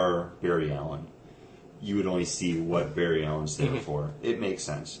you are Barry Allen. You would only see what Barry Allen's there for. It makes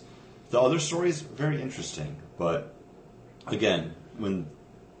sense. The other stories, very interesting, but again, when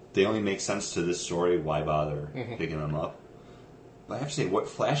they only make sense to this story, why bother picking them up? But I have to say, what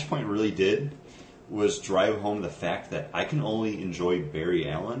Flashpoint really did was drive home the fact that I can only enjoy Barry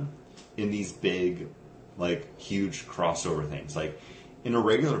Allen in these big, like, huge crossover things. Like, in a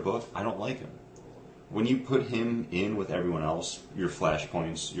regular book, I don't like him. When you put him in with everyone else, your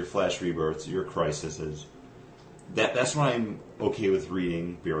Flashpoints, your Flash Rebirths, your Crises, that's when I'm okay with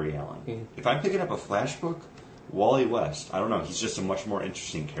reading Barry Allen. If I'm picking up a Flash book, Wally West, I don't know, he's just a much more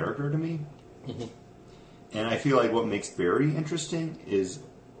interesting character to me. And I feel like what makes Barry interesting is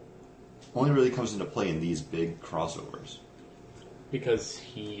only really comes into play in these big crossovers. Because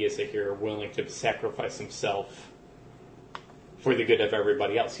he is a hero willing to sacrifice himself for the good of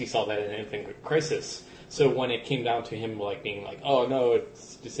everybody else. He saw that in Infinite Crisis. So when it came down to him like being like, oh no,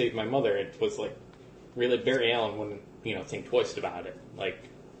 it's to save my mother, it was like, really Barry Allen wouldn't, think twice about it. Like,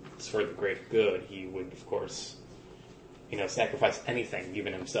 it's for the great good. He would, of course, sacrifice anything,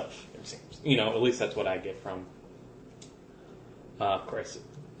 even himself, it seems. At least that's what I get from Crisis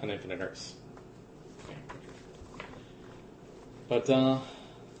on Infinite Earths. But,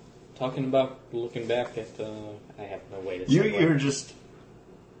 talking about looking back at, I have no way to say You're just,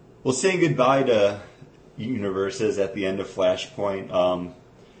 well, saying goodbye to universes at the end of Flashpoint.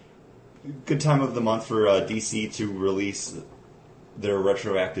 Good time of the month for DC to release their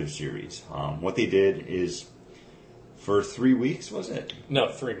retroactive series. What they did is, for 3 weeks, was it?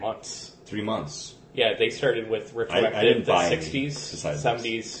 No, 3 months. 3 months. Yeah, they started with I retroactive didn't the buy any 60s, besides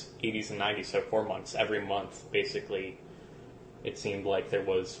 70s, 80s, and 90s, so 4 months. Every month, basically, it seemed like there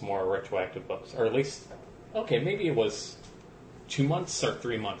was more retroactive books. Or at least, okay, maybe it was 2 months or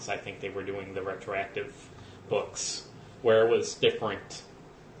 3 months, I think they were doing the retroactive books, where it was different.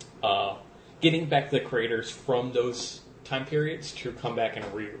 Getting back the creators from those time periods to come back and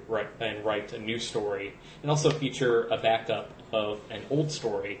write a new story, and also feature a backup of an old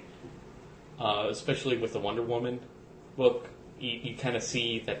story, especially with the Wonder Woman book. You kind of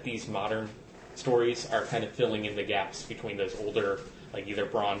see that these modern stories are kind of filling in the gaps between those older, like either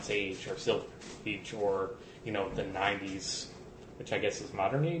Bronze Age or Silver Age, or the 90s, which I guess is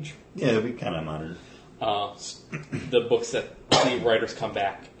modern age. Yeah, it'll be kind of modern. The books that the writers come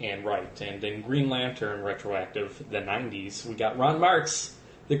back and write. And in Green Lantern retroactive, the 90s, we got Ron Martz,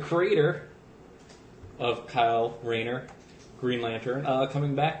 the creator of Kyle Rayner, Green Lantern,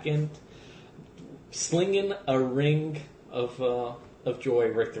 coming back and slinging a ring of joy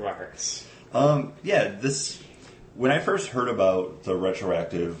right through our hearts. When I first heard about the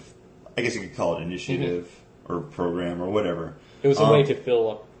retroactive, I guess you could call it initiative or program or whatever. It was a way to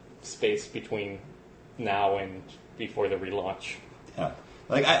fill up space between now and before the relaunch. Yeah.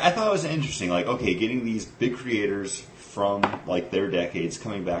 Like, I thought it was interesting. Like, okay, getting these big creators from, like, their decades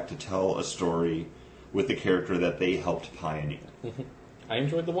coming back to tell a story with the character that they helped pioneer. I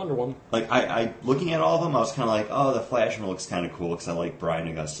enjoyed the Wonder Woman. Like, I looking at all of them, I was kind of like, oh, the Flash one looks kind of cool because I like Brian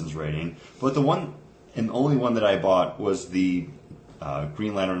Augustine's writing. But the one, and the only one that I bought was the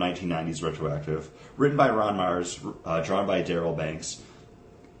Green Lantern 1990s retroactive, written by Ron Martz, drawn by Darryl Banks.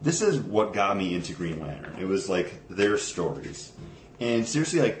 This is what got me into Green Lantern. It was like their stories. And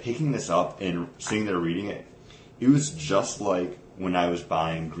seriously, like picking this up and sitting there reading it, it was just like when I was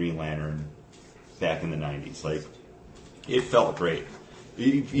buying Green Lantern back in the 90s. Like, it felt great.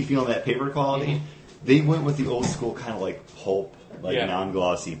 You feel that paper quality? Mm-hmm. They went with the old school kind of like pulp, like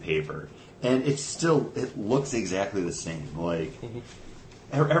non-glossy paper. And it looks exactly the same. Like,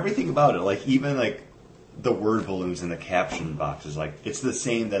 everything about it, like even like the word balloons in the caption boxes, like it's the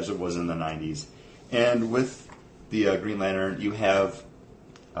same as it was in the 90s. And with the Green Lantern, you have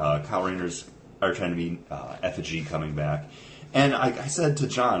Kyle Rayner's are trying to be Effigy coming back. And I said to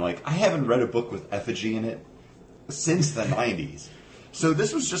John, like, I haven't read a book with Effigy in it since the 90s. So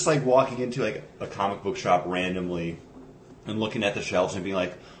this was just like walking into like a comic book shop randomly and looking at the shelves and being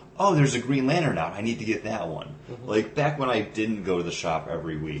like, oh, there's a Green Lantern out. I need to get that one. Mm-hmm. Like, back when I didn't go to the shop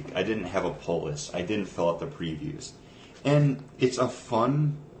every week, I didn't have a pull list. I didn't fill out the previews. And it's a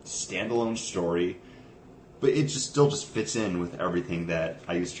fun, standalone story, but it still fits in with everything that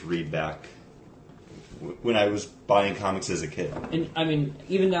I used to read back when I was buying comics as a kid. And I mean,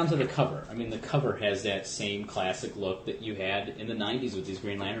 even down to the cover. I mean, the cover has that same classic look that you had in the '90s with these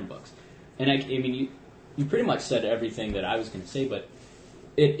Green Lantern books. And I mean, you pretty much said everything that I was going to say, but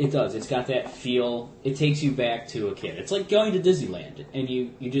it does. It's got that feel. It takes you back to a kid. It's like going to Disneyland, and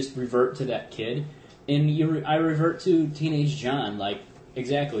you just revert to that kid. And I revert to Teenage John, like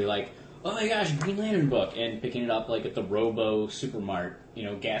exactly like, oh my gosh, Green Lantern book, and picking it up like at the Robo Supermart,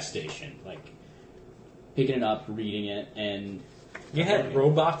 gas station, like picking it up, reading it, and You had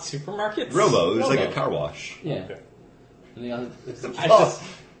robot supermarkets? Robo, it was like Robo. a car wash. yeah. Okay. And the other, I just,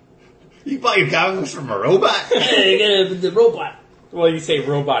 You buy your comics from a robot? hey, get the robot. well, you say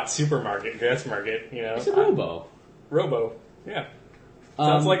robot supermarket, gas market, It's a Robo. Robo, yeah.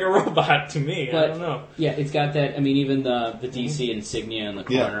 Sounds like a robot to me. I But don't know. yeah, it's got that. I mean, even the DC insignia in the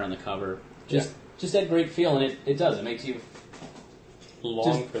corner Yeah. on the cover, just that great feel, and it does. It makes you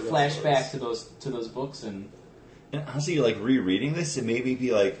Long just for those flash stories. back to those books, and And honestly, like rereading this, it made me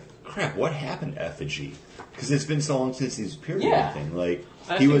be like, crap, what happened to Effigy? Because it's been so long since he's appeared in Yeah. anything. Like,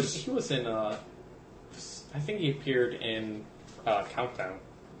 I he think was. he was in. I think he appeared in Countdown,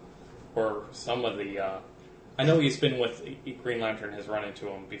 or some of the. I know he's been with Green Lantern. Has run into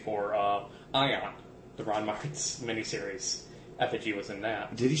him before. Ion, the Ron Martz miniseries. Effigy was in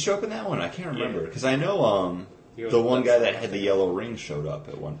that. Did he show up in that one? I can't remember. Yeah. Because I know He was the one with guy that something. had the yellow ring showed up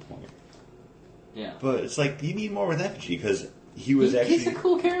at one point. yeah, But it's like, you need more with Effigy because he was actually. he's a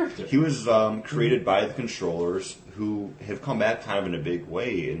cool character. He was created by the Controllers, who have come back kind of in a big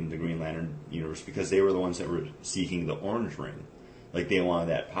way in the Green Lantern universe because they were the ones that were seeking the Orange Ring. Like, they wanted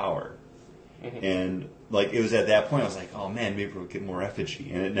that power. Mm-hmm. And, like, it was at that point I was like, oh man, maybe we'll get more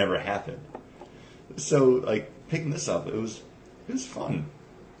Effigy. And it never happened. So, like, picking this up, it was fun.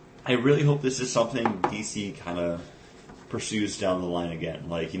 I really hope this is something DC kind of pursues down the line again.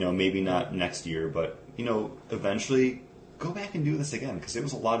 Like, maybe not next year, but, eventually go back and do this again because it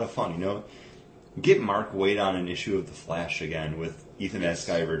was a lot of fun, Get Mark Waid on an issue of The Flash again with Ethan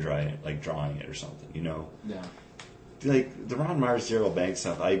Esciver drawing it or something, Yeah, Like, the Ron Mars, Daryl Banks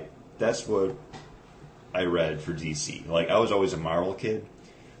stuff, that's what I read for DC. Like, I was always a Marvel kid,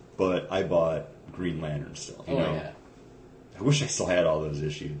 but I bought Green Lantern still, yeah. I wish I still had all those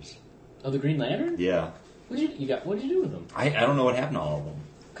issues. Oh, the Green Lantern. Yeah. What did you do with them? I don't know what happened to all of them.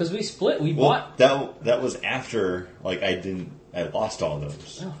 Because we split. We Well, bought. that was after, like, I lost all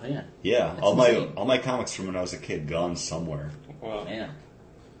those. Oh man. Yeah, That's all insane. my comics from when I was a kid gone somewhere. Well, Man.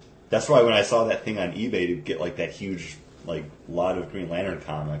 That's why when I saw that thing on eBay to get like that huge lot of Green Lantern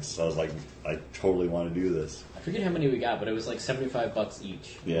comics, I was like, I totally want to do this. I forget how many we got, but it was like $75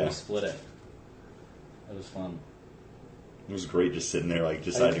 each. Yeah. We split it. It was fun. It was great just sitting there like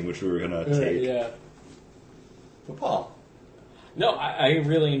deciding which we were gonna take. yeah. But Paul, No, I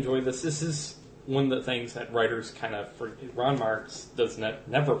really enjoy this. This is one of the things that writers kind of forget. Ron Martz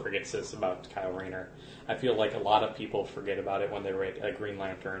never forgets this about Kyle Rayner. I feel like a lot of people forget about it when they write a Green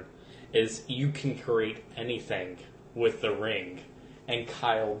Lantern. Is you can create anything with the ring, and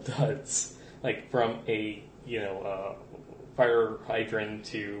Kyle does. Like from a fire hydrant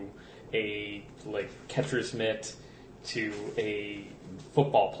to a catcher's mitt to a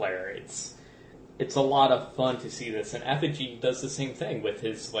football player. It's a lot of fun to see this, and Effigy does the same thing with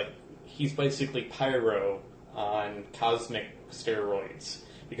his he's basically Pyro on cosmic steroids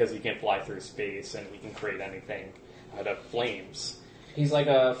because he can fly through space and he can create anything out of flames. He's like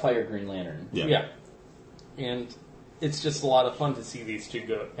a fire Green Lantern. yeah. And it's just a lot of fun to see these two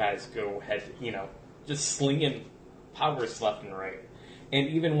guys go head, just slinging powers left and right. And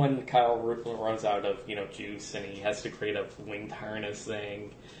even when Kyle runs out of juice and he has to create a winged harness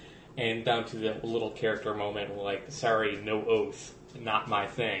thing. And down to the little character moment, sorry, no oath, not my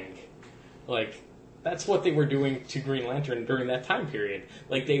thing. That's what they were doing to Green Lantern during that time period.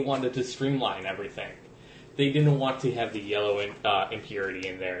 They wanted to streamline everything. They didn't want to have the yellow impurity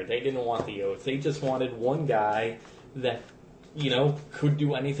in there. They didn't want the oath. They just wanted one guy that, could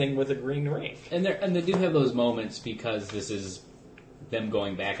do anything with a green ring. And they do have those moments because this is them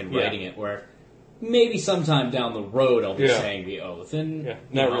going back and Yeah. writing it where maybe sometime down the road I'll be Yeah. saying the oath. And Yeah,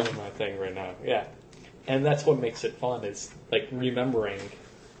 not really my thing right now. Yeah. And that's what makes it fun is, remembering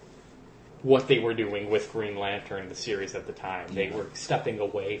what they were doing with Green Lantern, the series at the time. They were stepping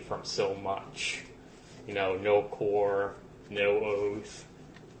away from so much. No core, no oath,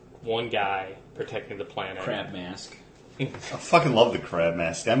 one guy protecting the planet. Crab mask. I fucking love the crab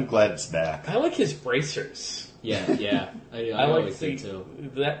mask. I'm glad it's back. I like his bracers. Yeah. I I like always did too.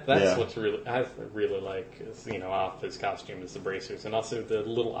 That's Yeah. what's I really like is, off his costume is the bracers and also the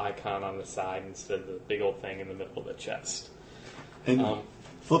little icon on the side instead of the big old thing in the middle of the chest. And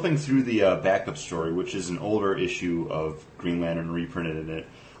flipping through the backup story, which is an older issue of Green Lantern reprinted in it,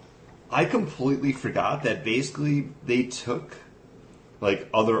 I completely forgot that basically they took like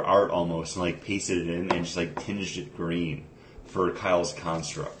other art almost and like pasted it in and just like tinged it green for Kyle's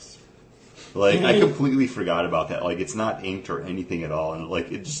constructs. Like I completely forgot about that. Like it's not inked or anything at all, and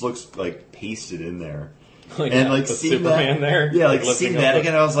like it just looks like pasted in there. And like the seeing Superman that, there, yeah, like lifting seeing up that the-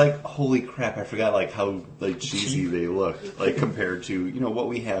 again, I was like, "Holy crap!" I forgot like how like cheesy they looked, like compared to what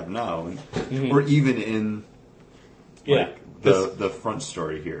we have now, and, or even in like, the front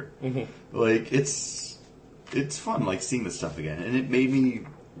story here. Like it's fun, like seeing this stuff again, and it made me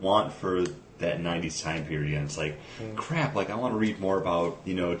want for that '90s time period again. It's like, crap! Like I want to read more about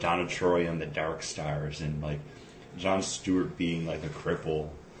Donna Troy and the Dark Stars, and like John Stewart being like a cripple,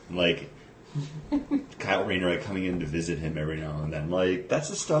 and, like. Kyle Rayner like, coming in to visit him every now and then. Like, that's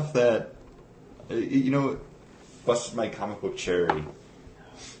the stuff that, busted my comic book cherry. And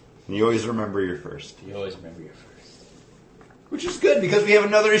you always remember your first. You always remember your first. Which is good, because we have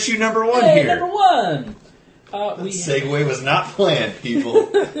another issue number 1 Hey, here. number 1! That segue was not planned, people.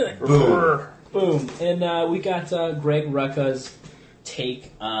 Boom. Boom. And we got Greg Rucka's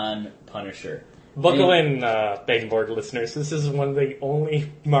take on Punisher. Buckle in, Bang Board listeners. This is one of the only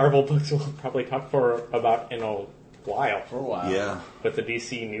Marvel books we'll probably talk about in a while. For a while. Yeah. With the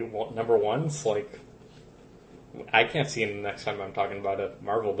DC new number ones, like, I can't see the next time I'm talking about a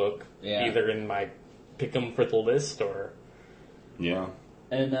Marvel book. Yeah. Either in my pick 'em for the list or... Yeah.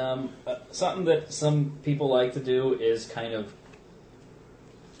 And something that some people like to do is kind of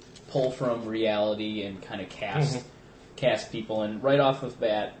pull from reality and kind of cast people. And right off of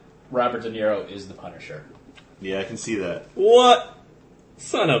bat, Robert De Niro is the Punisher. Yeah, I can see that. What?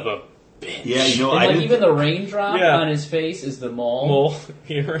 Son of a bitch. Yeah, And I like didn't, even the raindrop Yeah. on his face is the mole. Well,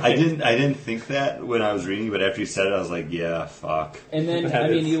 you're right. I didn't think that when I was reading, but after you said it, I was like, yeah, fuck. And then, That I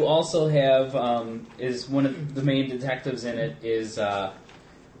mean, is- you also have, is one of the main detectives in it is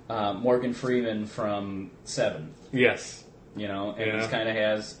Morgan Freeman from Seven, Yes. and Yeah. he kind of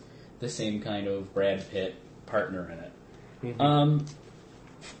has the same kind of Brad Pitt partner in it.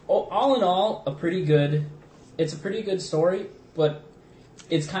 All in all, it's a pretty good story, but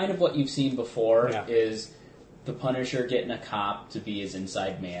it's kind of what you've seen before, Yeah. is the Punisher getting a cop to be his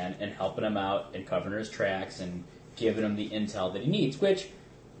inside man and helping him out and covering his tracks and giving him the intel that he needs, which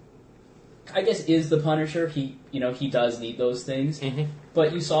I guess is the Punisher. He does need those things,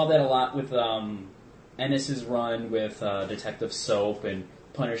 but you saw that a lot with Ennis's run with Detective Soap and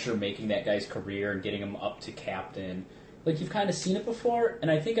Punisher making that guy's career and getting him up to captain. Like, you've kind of seen it before,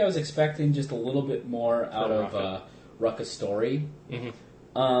 and I think I was expecting just a little bit more out of Rucka's story.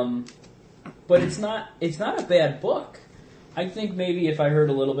 But it's not a bad book. I think maybe if I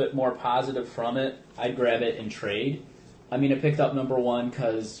heard a little bit more positive from it, I'd grab it and trade. I mean, I picked up number 1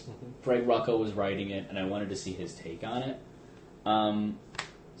 because Greg Rucka was writing it, and I wanted to see his take on it.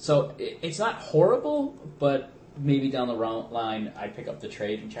 So it's not horrible, but maybe down the line I'd pick up the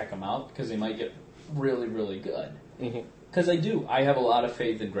trade and check them out because they might get really, really good. Because I have a lot of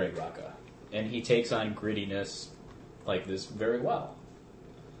faith in Greg Rucka, and he takes on grittiness like this very well.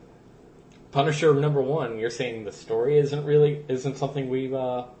 Punisher number 1, you're saying the story isn't something we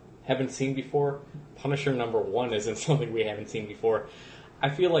haven't seen before? Punisher number 1 isn't something we haven't seen before. I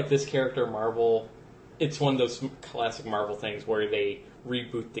feel like this character, Marvel, it's one of those classic Marvel things where they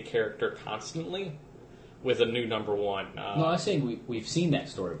reboot the character constantly with a new number 1. No, I was saying we've seen that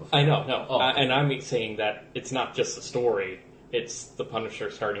story before. I know, no. Oh, okay. And I'm saying that it's not just the story, it's the Punisher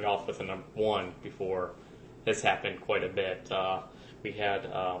starting off with a number 1 before has happened quite a bit. We had,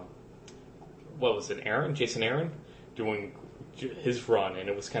 what was it, Jason Aaron, doing his run, and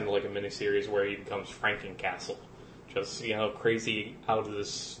it was kind of like a miniseries where he becomes Frankencastle. Just, crazy out of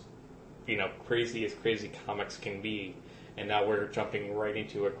this, crazy as crazy comics can be. And now we're jumping right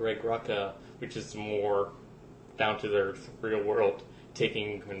into a Greg Rucka, which is more down to the real world,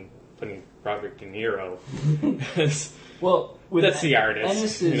 taking and putting Robert De Niro. Well, with That's the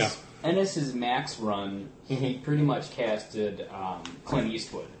artist. Ennis's Max run, he pretty much casted Clint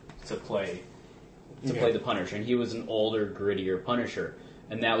Eastwood to play the Punisher, and he was an older, grittier Punisher.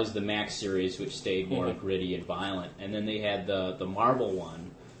 And that was the Max series, which stayed more gritty and violent. And then they had the Marvel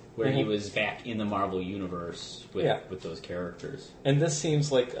one, where he was back in the Marvel universe with those characters. And this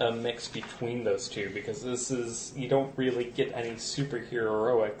seems like a mix between those two, because you don't really get any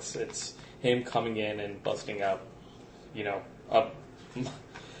superheroics. It's him coming in and busting up,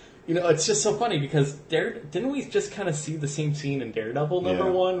 it's just so funny because didn't we just kind of see the same scene in Daredevil number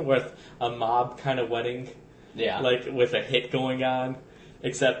 1 with a mob kind of wedding? Yeah. Like with a hit going on,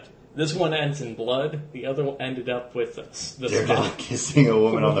 except This one ends in blood. The other one ended up with the Daredevil kissing a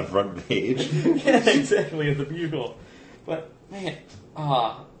woman on the front page. Yeah, exactly, in the Bugle. But, man,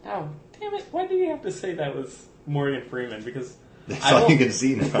 oh, damn it, why did you have to say that was Morgan Freeman? Because That's all you can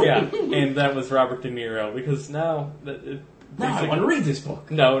see now. yeah, and that was Robert De Niro, because now... Now I want to read this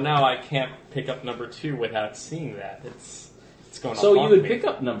book. No, now I can't pick up number 2 without seeing that. It's going to So you haunt would me. pick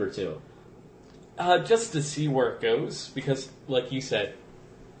up number 2? Just to see where it goes, because, like you said,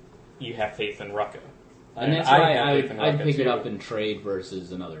 you have faith in Rucka. And that's I why have faith in I'd Rucka, pick it too. up in trade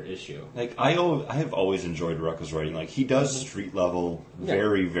versus another issue. Like I have always enjoyed Rucka's writing. Like he does street level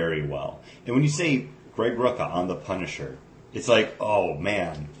very, very well. And when you say Greg Rucka on The Punisher, it's like, oh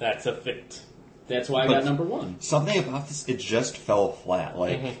man, That's a fit. That's why I But- got number 1. something about this, it just fell flat.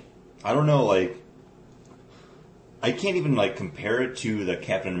 Like I don't know, like I can't even like compare it to the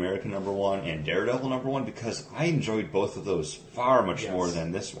Captain America #1 and Daredevil #1 because I enjoyed both of those far much Yes. more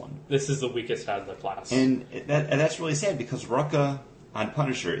than this one. This is the weakest out of the class. And that's really sad because Rucka on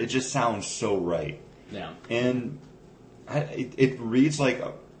Punisher, it just sounds so right. Yeah. And it reads like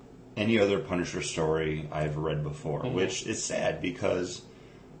any other Punisher story I've read before, which is sad because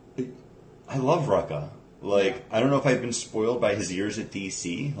I love Rucka. Like, I don't know if I've been spoiled by his years at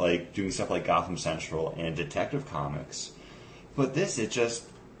DC, like doing stuff like Gotham Central and Detective Comics. But this, it just,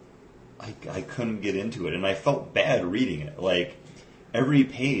 I couldn't get into it. And I felt bad reading it. Like, every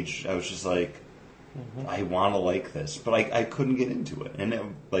page, I was just like, I want to like this. But I couldn't get into it. And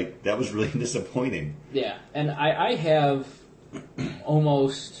that was really disappointing. Yeah, and I have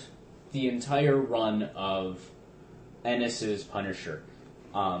almost the entire run of Ennis's Punisher.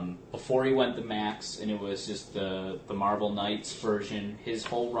 Before he went to Max, and it was just the Marvel Knights version, his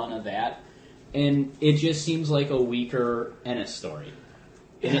whole run of that, and it just seems like a weaker Ennis story.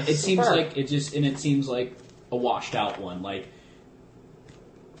 And it seems sure. like it seems like a washed out one. Like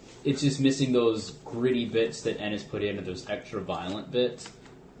it's just missing those gritty bits that Ennis put in, and those extra violent bits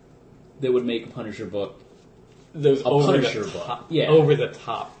that would make a Punisher book. Those A over Punisher the book. top, Yeah. over the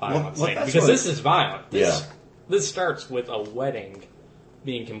top violence, Well, like, that's because what- this is violent. Yeah. This starts with a wedding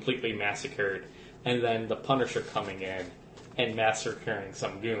being completely massacred, and then the Punisher coming in and massacring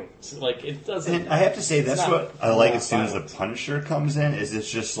some goons. Like, it doesn't. And I have to say, it's that's not what I like as soon as violent. the Punisher comes in, is it's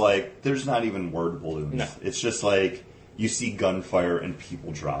just like, there's not even word balloons. No. It's just like, you see gunfire and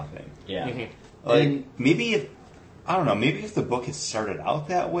people dropping. Yeah, Like, And- maybe if the book had started out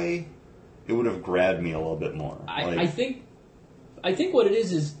that way, it would have grabbed me a little bit more. I think what it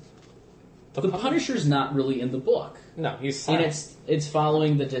is the Punisher's not really in the book, No, he's and silent. it's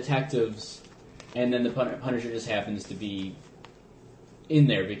following the detectives, and then the Punisher just happens to be in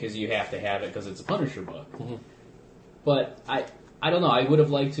there because you have to have it because it's a Punisher book. But I don't know. I would have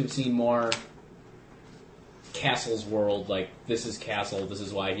liked to have seen more Castle's world. Like, this is Castle. This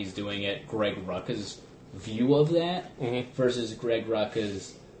is why he's doing it. Greg Rucka's view of that versus Greg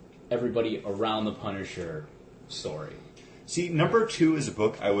Rucka's everybody around the Punisher story. See, #2 is a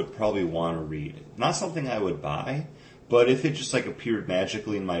book I would probably want to read. Not something I would buy, but if it just like appeared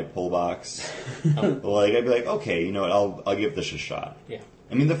magically in my pull box, like I'd be like, okay, you know what, I'll give this a shot. Yeah.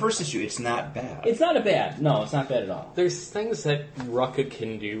 I mean, the first issue, it's not bad. It's not No, it's not bad at all. There's things that Rucka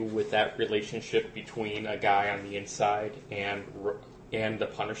can do with that relationship between a guy on the inside and the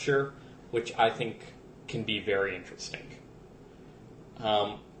Punisher, which I think can be very interesting.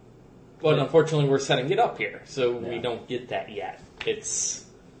 But unfortunately, we're setting it up here, so we don't get that yet.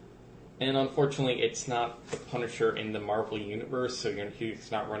 And unfortunately, it's not the Punisher in the Marvel Universe, so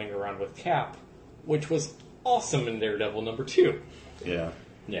he's not running around with Cap, which was awesome in Daredevil #2. Yeah.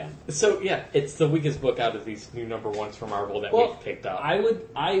 Yeah. So yeah, it's the weakest book out of these new #1s from Marvel that we've picked up. I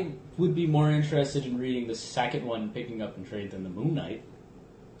would be more interested in reading the second one, picking up and trade than the Moon Knight.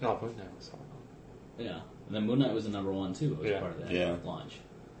 No, Moon Knight was horrible. Yeah, and then Moon Knight was the #1 too. It was Yeah. part of that Yeah. launch.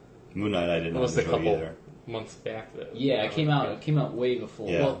 Moon Knight I did It not was a enjoy couple either. months back, though. Yeah, it came out way before.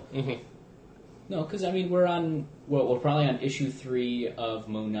 Yeah. Well, Mm-hmm. no, because I mean we're probably on issue 3 of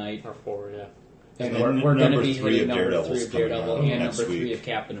Moon Knight, Or 4, yeah. and And we're going to number be 3 hitting of number Daredevil's 3 of coming Daredevil out and next number 3 week. of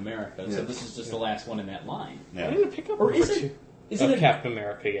Captain America. So this is just the last one in that line. I Yeah. didn't pick up Or number is it- 2 is of it a- Captain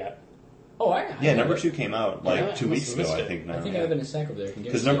America yet. Oh, I Yeah, have number it. 2 came out like Yeah, 2 I must weeks have ago, missed I it. think now. I think I have it in a stack over there. I can get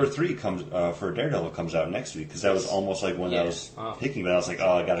Because it to number you. 3 comes for Daredevil comes out next week. Because that was almost like when I Yeah. was Oh. picking, but I was like,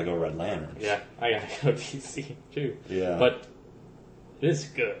 oh, I gotta go Red Lantern. Yeah, I gotta go DC, too. Yeah. But it is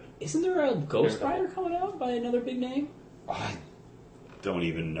good. Isn't there a Ghost Daredevil. Rider coming out by another big name? I don't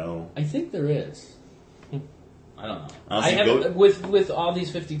even know. I think there is. I don't know. Honestly, I haven't with all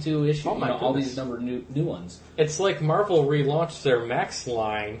these 52 issues, Oh my all goodness. these new ones. It's like Marvel relaunched their Max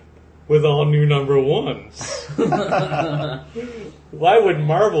line with all new number ones. Why would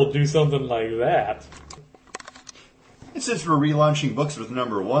Marvel do something like that? And since we're relaunching books with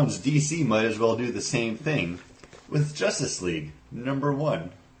number ones, DC might as well do the same thing with Justice League number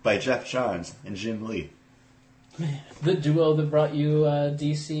 1 by Jeff Johns and Jim Lee. The duo that brought you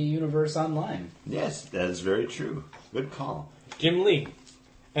DC Universe Online. Yes, that is very true. Good call. Jim Lee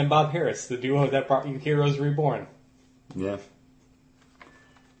and Bob Harris, the duo that brought you Heroes Reborn. Yeah.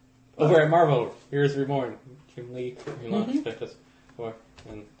 Over at Marvel, Heroes Reborn. Jim Lee launched Fantastic Four,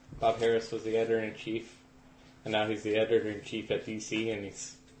 and Bob Harris was the editor-in-chief, and now he's the editor-in-chief at DC, and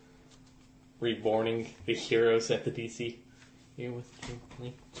he's reborning the heroes at the DC here with Jim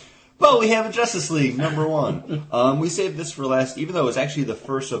Lee. Well, we have a Justice League number 1. We saved this for last, even though it was actually the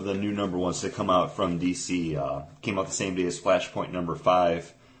first of the new number 1s to come out from DC. Came out the same day as Flashpoint number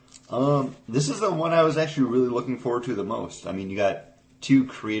 5. This is the one I was actually really looking forward to the most. I mean, you got 2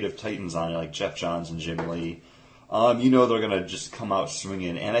 creative titans on it, like Jeff Johns and Jim Lee. You know they're going to just come out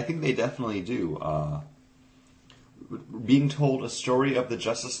swinging, and I think they definitely do. Being told a story of the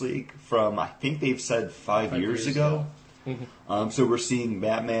Justice League from, I think they've said 5 years ago. So we're seeing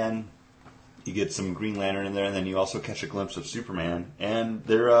Batman, you get some Green Lantern in there, and then you also catch a glimpse of Superman, and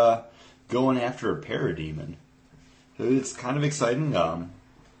they're going after a parademon. So it's kind of exciting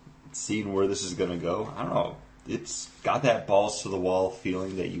seeing where this is going to go. I don't know. It's got that balls to the wall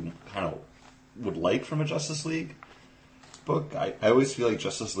feeling that you kind of would like from a Justice League book. I always feel like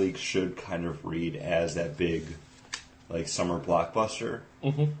Justice League should kind of read as that big, like, summer blockbuster.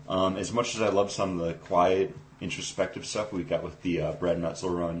 As much as I love some of the quiet, introspective stuff we got with the Brad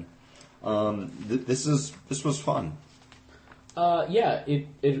Nutzel run, this was fun. Yeah,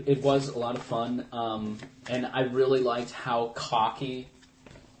 it was a lot of fun, and I really liked how cocky.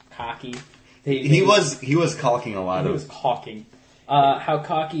 He was caulking a lot. He was caulking. How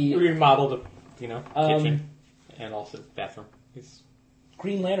cocky. Remodeled the kitchen and also bathroom.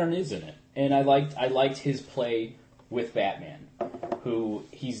 Green Lantern is in it, and I liked his play with Batman, who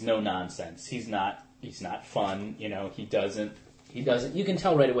he's no nonsense. He's not fun. You know, he doesn't. You can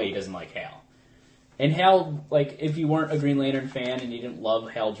tell right away he doesn't like Hal. And Hal, like, if you weren't a Green Lantern fan and you didn't love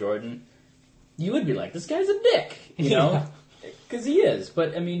Hal Jordan, you would be like, this guy's a dick, you know? Because he is.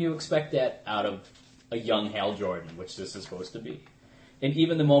 But, I mean, you expect that out of a young Hal Jordan, which this is supposed to be. And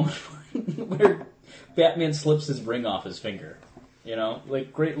even the moment where Batman slips his ring off his finger, you know?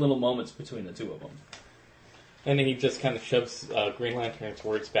 Like, great little moments between the two of them. And then he just kind of shoves Green Lantern's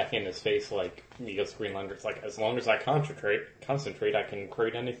words back in his face, like, because Green Lantern's like, as long as I concentrate, I can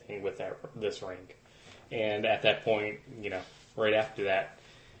create anything with this ring. And at that point, you know, right after that,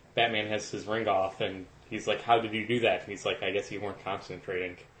 Batman has his ring off, and he's like, how did you do that? And he's like, I guess you weren't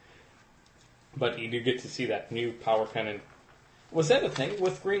concentrating. But you do get to see that new power cannon. Was that a thing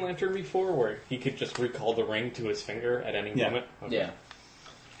with Green Lantern before, where he could just recall the ring to his finger at any moment? Okay. Yeah.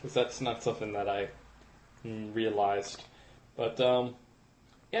 Because that's not something that I realized. But,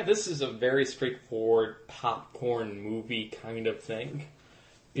 yeah, this is a very straightforward popcorn movie kind of thing.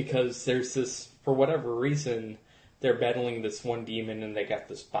 Because there's this, for whatever reason, they're battling this one demon and they got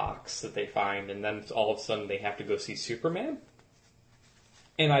this box that they find, and then all of a sudden they have to go see Superman.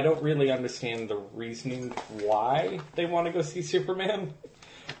 And I don't really understand the reasoning why they want to go see Superman,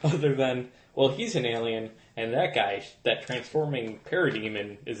 other than, well, he's an alien, and that guy, that transforming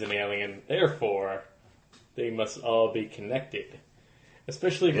parademon, is an alien, therefore they must all be connected.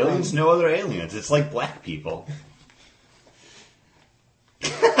 Especially aliens know other aliens. It's like black people.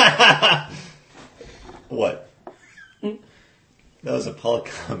 What? That was a Paul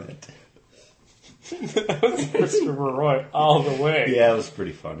comment. That was Christopher Roy all the way. Yeah, it was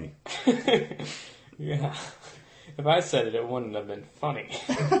pretty funny. Yeah. If I said it, it wouldn't have been funny.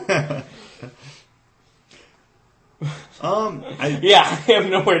 Yeah, I have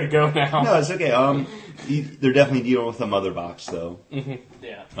nowhere to go now. No, it's okay. They're definitely dealing with a mother box, though. Mm-hmm.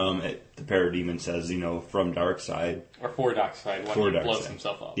 Yeah. The parademon says, you know, from Darkseid. Or for Darkseid, when he blows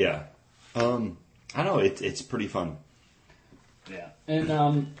himself up. Yeah. I know, it's pretty fun. Yeah.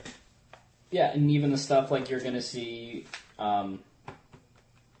 And, yeah, and even the stuff like you're going to see,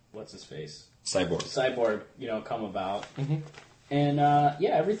 what's his face? Cyborg, you know, come about. Mm-hmm. And, yeah,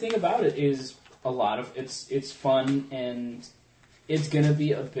 everything about it is a lot of, it's fun, and it's going to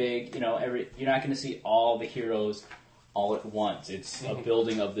be a big, you know, you're not going to see all the heroes all at once. It's a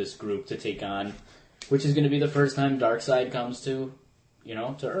building of this group to take on, which is going to be the first time Darkseid comes to, you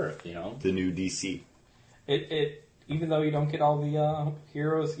know, to Earth, you know. The new DC. It even though you don't get all the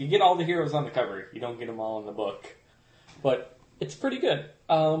heroes, you get all the heroes on the cover. You don't get them all in the book, but it's pretty good.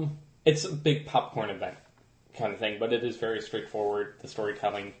 It's a big popcorn event kind of thing, but it is very straightforward, the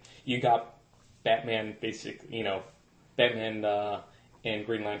storytelling. You got Batman, Batman and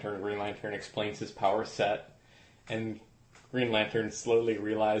Green Lantern. Green Lantern explains his power set, and Green Lantern slowly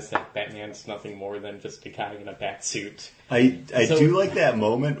realized that Batman's nothing more than just a guy in a bat suit. I do like that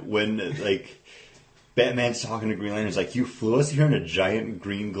moment when, like, Batman's talking to Green Lantern. He's like, "You flew us here in a giant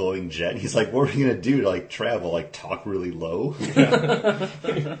green glowing jet." And he's like, "What are we gonna do to like travel? Like talk really low?"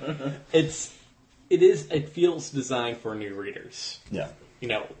 It feels designed for new readers. Yeah.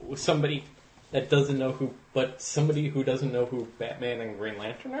 Somebody that doesn't know somebody who doesn't know who Batman and Green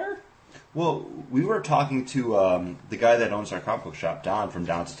Lantern are. Well, we were talking to the guy that owns our comic book shop, Don from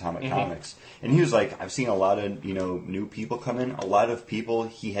Don's Atomic Comics, and he was like, "I've seen a lot of new people come in. A lot of people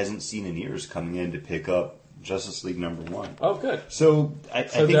he hasn't seen in years coming in to pick up Justice League #1." Oh, good. So I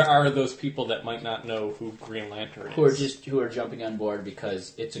think there are those people that might not know who Green Lantern is, who are jumping on board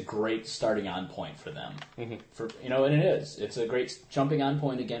because it's a great starting on point for them. And it is. It's a great jumping on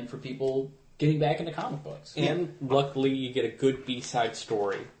point again for people getting back into comic books. And luckily, you get a good B-side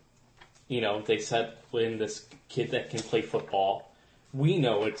story. They set in this kid that can play football. We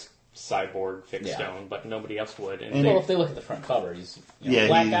know it's Cyborg, Fixed Stone, but nobody else would. And if they look at the front cover, he's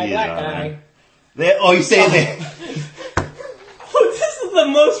black guy. You say that. This is the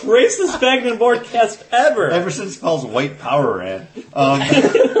most racist Bagman Boardcast ever. Ever since Paul's White Power rant.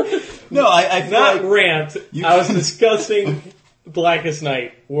 No, I feel Not like rant. I was discussing Blackest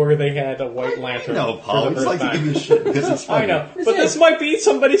Night, where they had a white lantern. No, Paul, we just like to give you shit because it's funny. I know, but this might be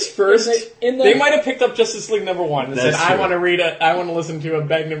somebody's first. They might have picked up Justice League #1 and said, "I want to listen to a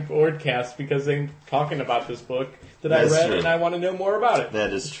Bagman Boardcast because they're talking about this book that I read, and I want to know more about it."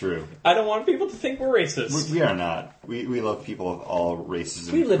 That is true. I don't want people to think we're racist. We are not. We love people of all races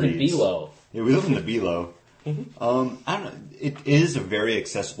and We live in creeds. Below. Yeah, we live in the Below. I don't know. It is a very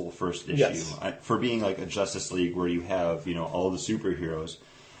accessible first issue. Yes. For being like a Justice League where you have, all the superheroes.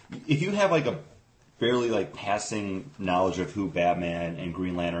 If you have like a barely like passing knowledge of who Batman and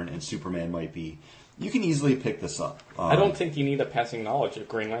Green Lantern and Superman might be, you can easily pick this up. I don't think you need a passing knowledge of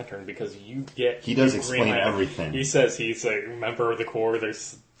Green Lantern because you get... He does Green explain Lantern. everything. He says he's a member of the Corps.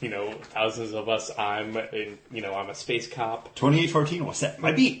 There's, thousands of us. I'm a space cop. 2814 will set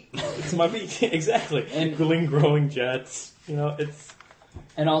my beat. It's my beat. Exactly. And growing jets. It's...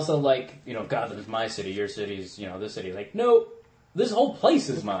 And also, Gotham's my city, your city's, this city. Like, no, this whole place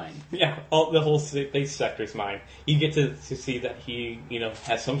is mine. Yeah, the whole space sector's mine. You get to see that he,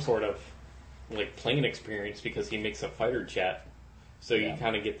 has some sort of, plane experience because he makes a fighter jet. So you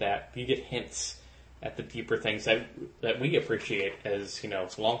kind of get that. You get hints at the deeper things that we appreciate as,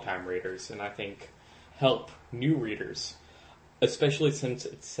 longtime readers, and I think help new readers, especially since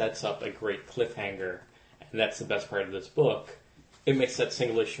it sets up a great cliffhanger, and that's the best part of this book. It makes that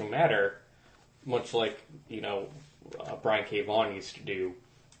single issue matter, much like, Brian K. Vaughan used to do,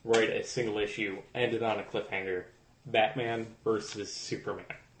 write a single issue, ended on a cliffhanger, Batman versus Superman.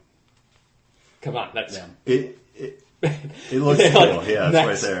 Come on, that's... Yeah. It looks cool. Yeah, it's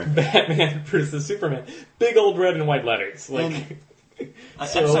right there. Batman versus Superman. Big old red and white letters. I'm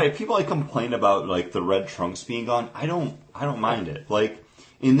sorry, people complain about the red trunks being gone. I don't mind it.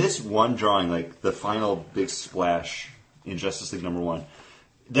 In this one drawing, the final big splash in Justice League #1,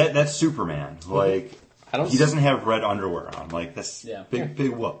 that's Superman. He doesn't have red underwear on. That's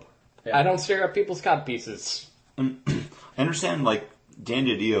big whoop. Yeah. I don't stare at people's cod pieces. I understand. Dan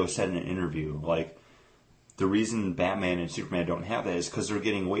DiDio said in an interview, the reason Batman and Superman don't have that is because they're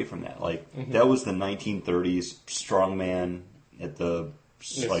getting away from that. That was the 1930s strongman at the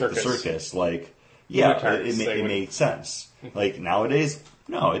circus. It made sense. Nowadays,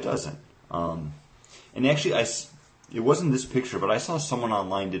 no, it doesn't. And actually, it wasn't this picture, but I saw someone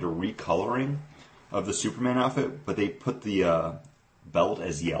online did a recoloring of the Superman outfit, but they put the belt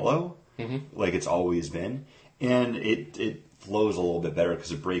as yellow, like it's always been, and it flows a little bit better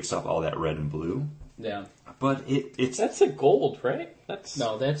because it breaks up all that red and blue. Yeah. But it's... That's a gold, right? It's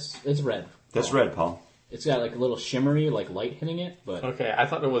red. That's red, Paul. It's got a little shimmery, light hitting it, but... Okay, I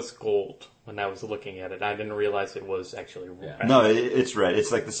thought it was gold when I was looking at it. I didn't realize it was actually red. Yeah. No, it's red. It's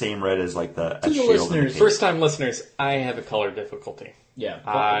the same red as the to the listeners, first-time listeners, I have a color difficulty. Yeah,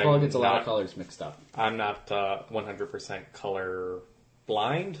 Paul gets a lot of colors mixed up. I'm not 100% color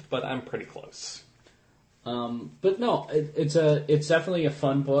blind, but I'm pretty close. But no, it's definitely a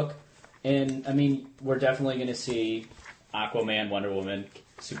fun book. And, we're definitely going to see Aquaman, Wonder Woman,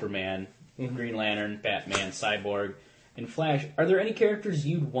 Superman, Green Lantern, Batman, Cyborg, and Flash. Are there any characters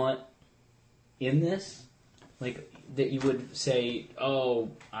you'd want in this? That you would say, oh,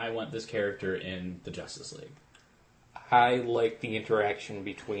 I want this character in the Justice League? I like the interaction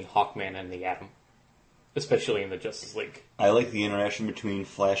between Hawkman and the Atom. especially in the Justice League. I like the interaction between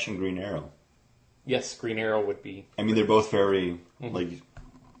Flash and Green Arrow. Yes, Green Arrow would be. I mean, they're both very like.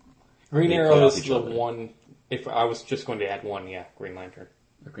 Green They Arrow play off is each the other. one. If I was just going to add one, yeah, Green Lantern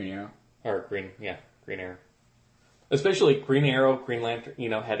Green Arrow. or Green Arrow. Especially Green Arrow, Green Lantern,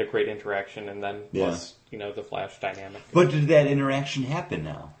 had a great interaction, and then plus, the Flash dynamic. But did that interaction happen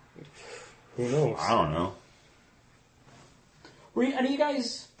now? Who knows? I don't know. Were any of you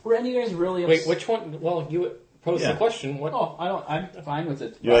guys really? Wait, which one? Well, you posed Yeah. the question. What? Oh, I'm fine with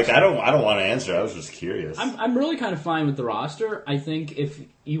it. You're like, I don't want to answer. I was just curious. I'm really kind of fine with the roster. I think if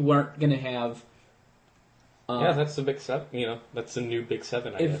you weren't going to have, Yeah, that's the big seven. That's the new big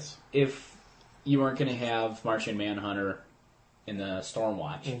seven, I guess. if you weren't going to have Martian Manhunter in the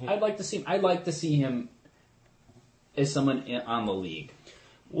Stormwatch, I'd like to see him as someone on the League.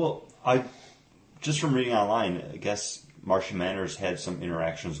 Well, I just from reading online, I guess Martian Manhunter's had some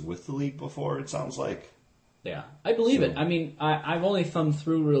interactions with the League before. It sounds like. Yeah, I believe So- it. I mean, I've only thumbed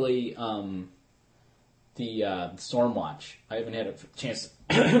through really the Stormwatch. I haven't had a chance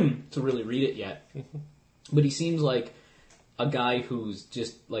to really read it yet. But he seems like a guy who's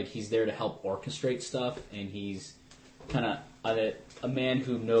just like he's there to help orchestrate stuff, and he's kind of a man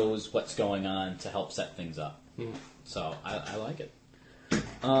who knows what's going on to help set things up. So I like it.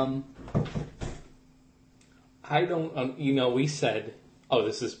 I don't. We said, "Oh,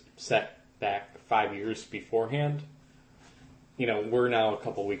 this is set back 5 years beforehand." We're now a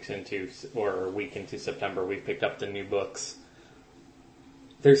couple weeks into, or a week into September. We've picked up the new books.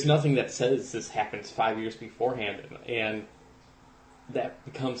 There's nothing that says this happens 5 years beforehand, and that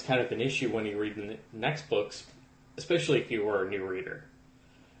becomes kind of an issue when you read the next books, especially if you were a new reader,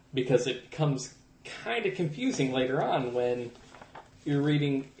 because it becomes kind of confusing later on when you're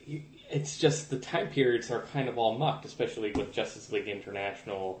reading. It's just the time periods are kind of all mucked, especially with Justice League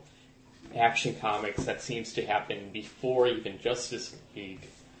International Action Comics. That seems to happen before even Justice League.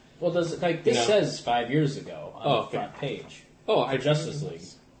 Well, this says 5 years ago on the okay. front page. Oh, I Justice League.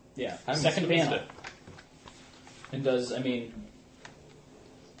 Yeah, second missed panel. it. And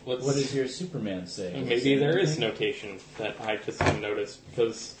what does your Superman say? Maybe there is notation that I just didn't notice,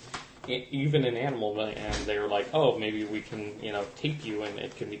 because even in Animal Man, they were like, "Oh, maybe we can, tape you, and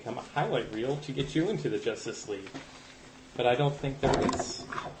it can become a highlight reel to get you into the Justice League." But I don't think there is.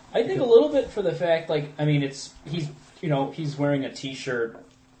 I think a little bit for the fact, he's wearing a T-shirt,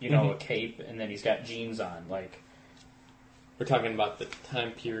 a cape, and then he's got jeans on, We're talking about the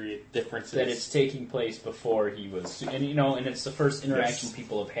time period differences. that it's taking place before he was, and it's the first interaction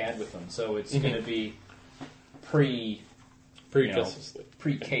people have had with him, so it's going to be pre-Justice League.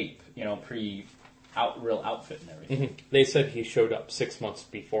 pre-cape, real outfit and everything. They said he showed up 6 months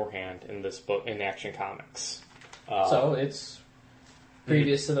beforehand in this book in Action Comics. So it's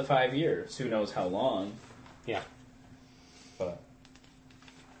previous to the 5 years. Who knows how long? Yeah. But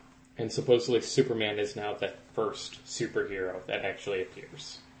And supposedly Superman is now the first superhero that actually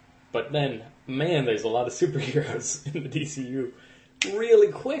appears. But then, man, there's a lot of superheroes in the DCU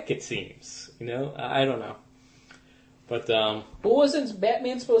really quick, it seems. I don't know. But, wasn't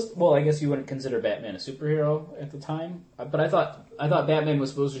Batman supposed to... Well, I guess you wouldn't consider Batman a superhero at the time. But I thought Batman was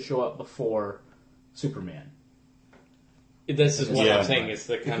supposed to show up before Superman. this is what Yeah. I'm saying. It's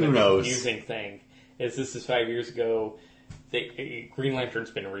the kind Who of knows? confusing thing. This is 5 years ago. Green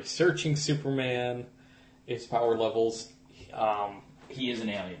Lantern's been researching Superman, his power levels. He is an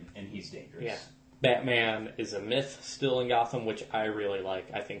alien, and he's dangerous. Yeah. Batman is a myth still in Gotham, which I really like.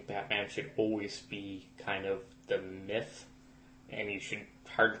 I think Batman should always be kind of the myth, and you should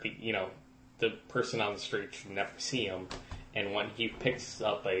hardly, the person on the street should never see him. And when he picks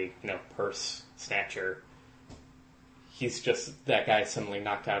up a, purse snatcher, he's just that guy suddenly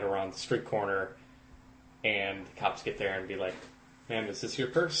knocked out around the street corner, and the cops get there and be like, "Man, is this your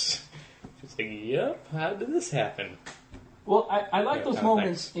purse?" Just like, "Yep. How did this happen?" Well, I like Yeah, those kind of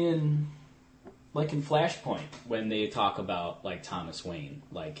moments in Flashpoint when they talk about Thomas Wayne,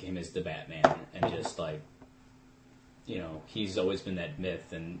 him as the Batman, and just he's always been that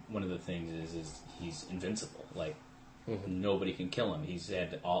myth, and one of the things is he's invincible. Nobody can kill him. He's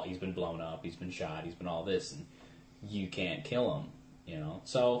been blown up, he's been shot, he's been all this, and you can't kill him.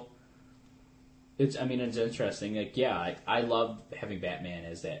 So it's interesting. I love having Batman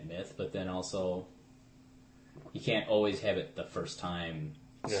as that myth, but then also you can't always have it the first time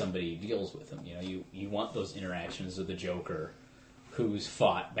somebody deals with him. You want those interactions with the Joker, who's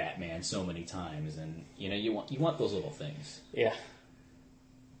fought Batman so many times, and you want those little things. Yeah.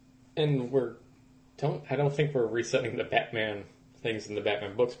 And I don't think we're resetting the Batman things in the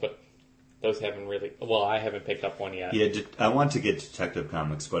Batman books, but those haven't really. Well, I haven't picked up one yet. Yeah, I want to get Detective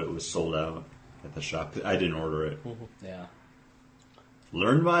Comics, but it was sold out. at the shop. I didn't order it. Yeah.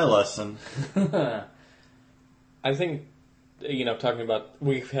 Learned my lesson. I think, talking about,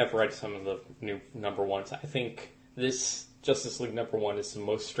 we have read some of the new number ones. I think this Justice League number one is the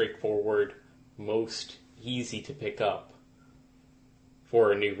most straightforward, most easy to pick up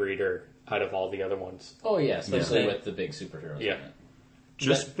for a new reader out of all the other ones. Oh, yeah, especially Yeah. with the big superheroes. Yeah. In it.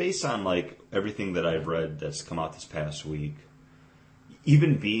 Just based on like everything that I've read that's come out this past week,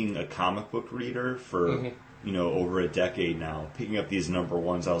 even being a comic book reader for over a decade now, picking up these number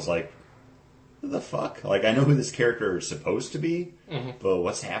ones, I was like, "Who the fuck?" Like, I know who this character is supposed to be, but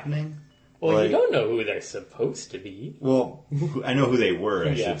what's happening? Well, Like, you don't know who they're supposed to be. Well, I know who they were.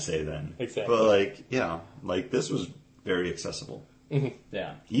 I Yeah. should say then. Exactly. But this was very accessible.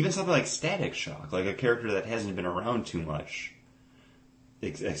 Yeah. Even something like Static Shock, like a character that hasn't been around too much,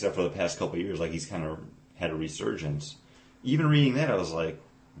 except for the past couple of years. Like, he's kind of had a resurgence. Even reading that, I was like,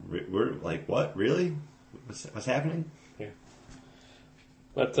 "We're like, what? Really? What's happening?" Yeah.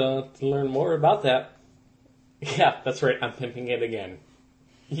 But to learn more about that, yeah, that's right, I'm pimping it again.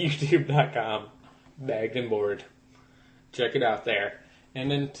 YouTube.com, Bagged and Board. Check it out there.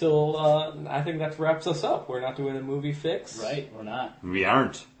 And until, I think that wraps us up. We're not doing a movie fix. Right, we're not. We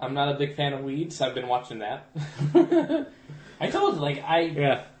aren't. I'm not a big fan of Weeds. I've been watching that. I told you,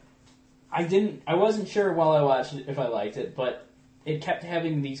 Yeah. I wasn't sure while I watched it if I liked it, but it kept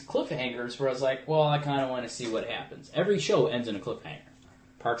having these cliffhangers where I was like, well, I kind of want to see what happens. Every show ends in a cliffhanger.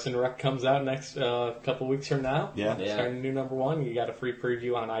 Parks and Rec comes out next couple weeks from now. Yeah. Yeah. Starting a new number one. You got a free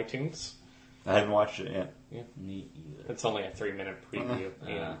preview on iTunes. I haven't watched it yet. Me either. It's only a 3-minute preview.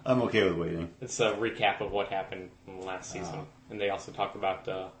 Yeah. I'm okay with waiting. It's a recap of what happened in the last season. And they also talk about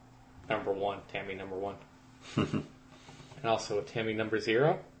number one, Tammy number one. And also Tammy number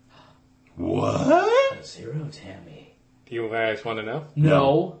 0. What? Zero Tammy. Do you guys want to know?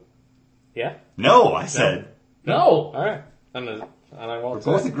 No. Yeah? No, I said. No. All right. And I We won't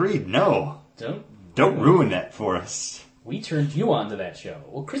both say. agreed. No. Don't. Ruin that for us. We turned you on to that show.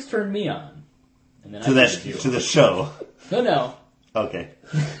 Well, Chris turned me on. And then To I turned you the on. show. No. Okay.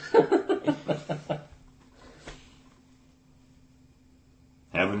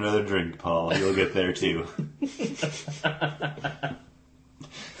 Have another drink, Paul. You'll get there too.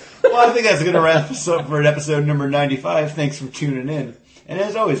 Well, I think that's going to wrap us up for episode number 95. Thanks for tuning in. And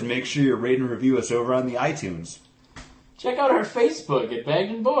as always, make sure you rate and review us over on the iTunes. Check out our Facebook at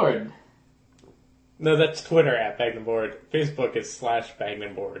Bagged and Board. No, that's Twitter at Bagged and Board. Facebook is /Bagged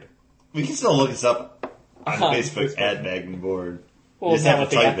and Board. We can still look us up on On Facebook Facebook. at Bagged and Board. Well, You just not have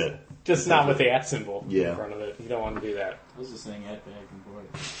to with the type at- it. Just not with the @ symbol Yeah. in front of it. You don't want to do that. What's this thing at Bagged and Board?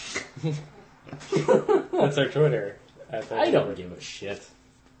 That's our Twitter. At Bagged I and don't Board. give a shit.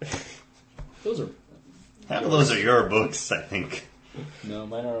 Those are... Half of those are your books, I think. No,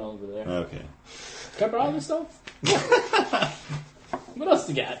 mine are all over there. Okay. Cover all this stuff? What else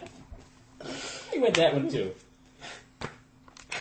you got? I went that one too.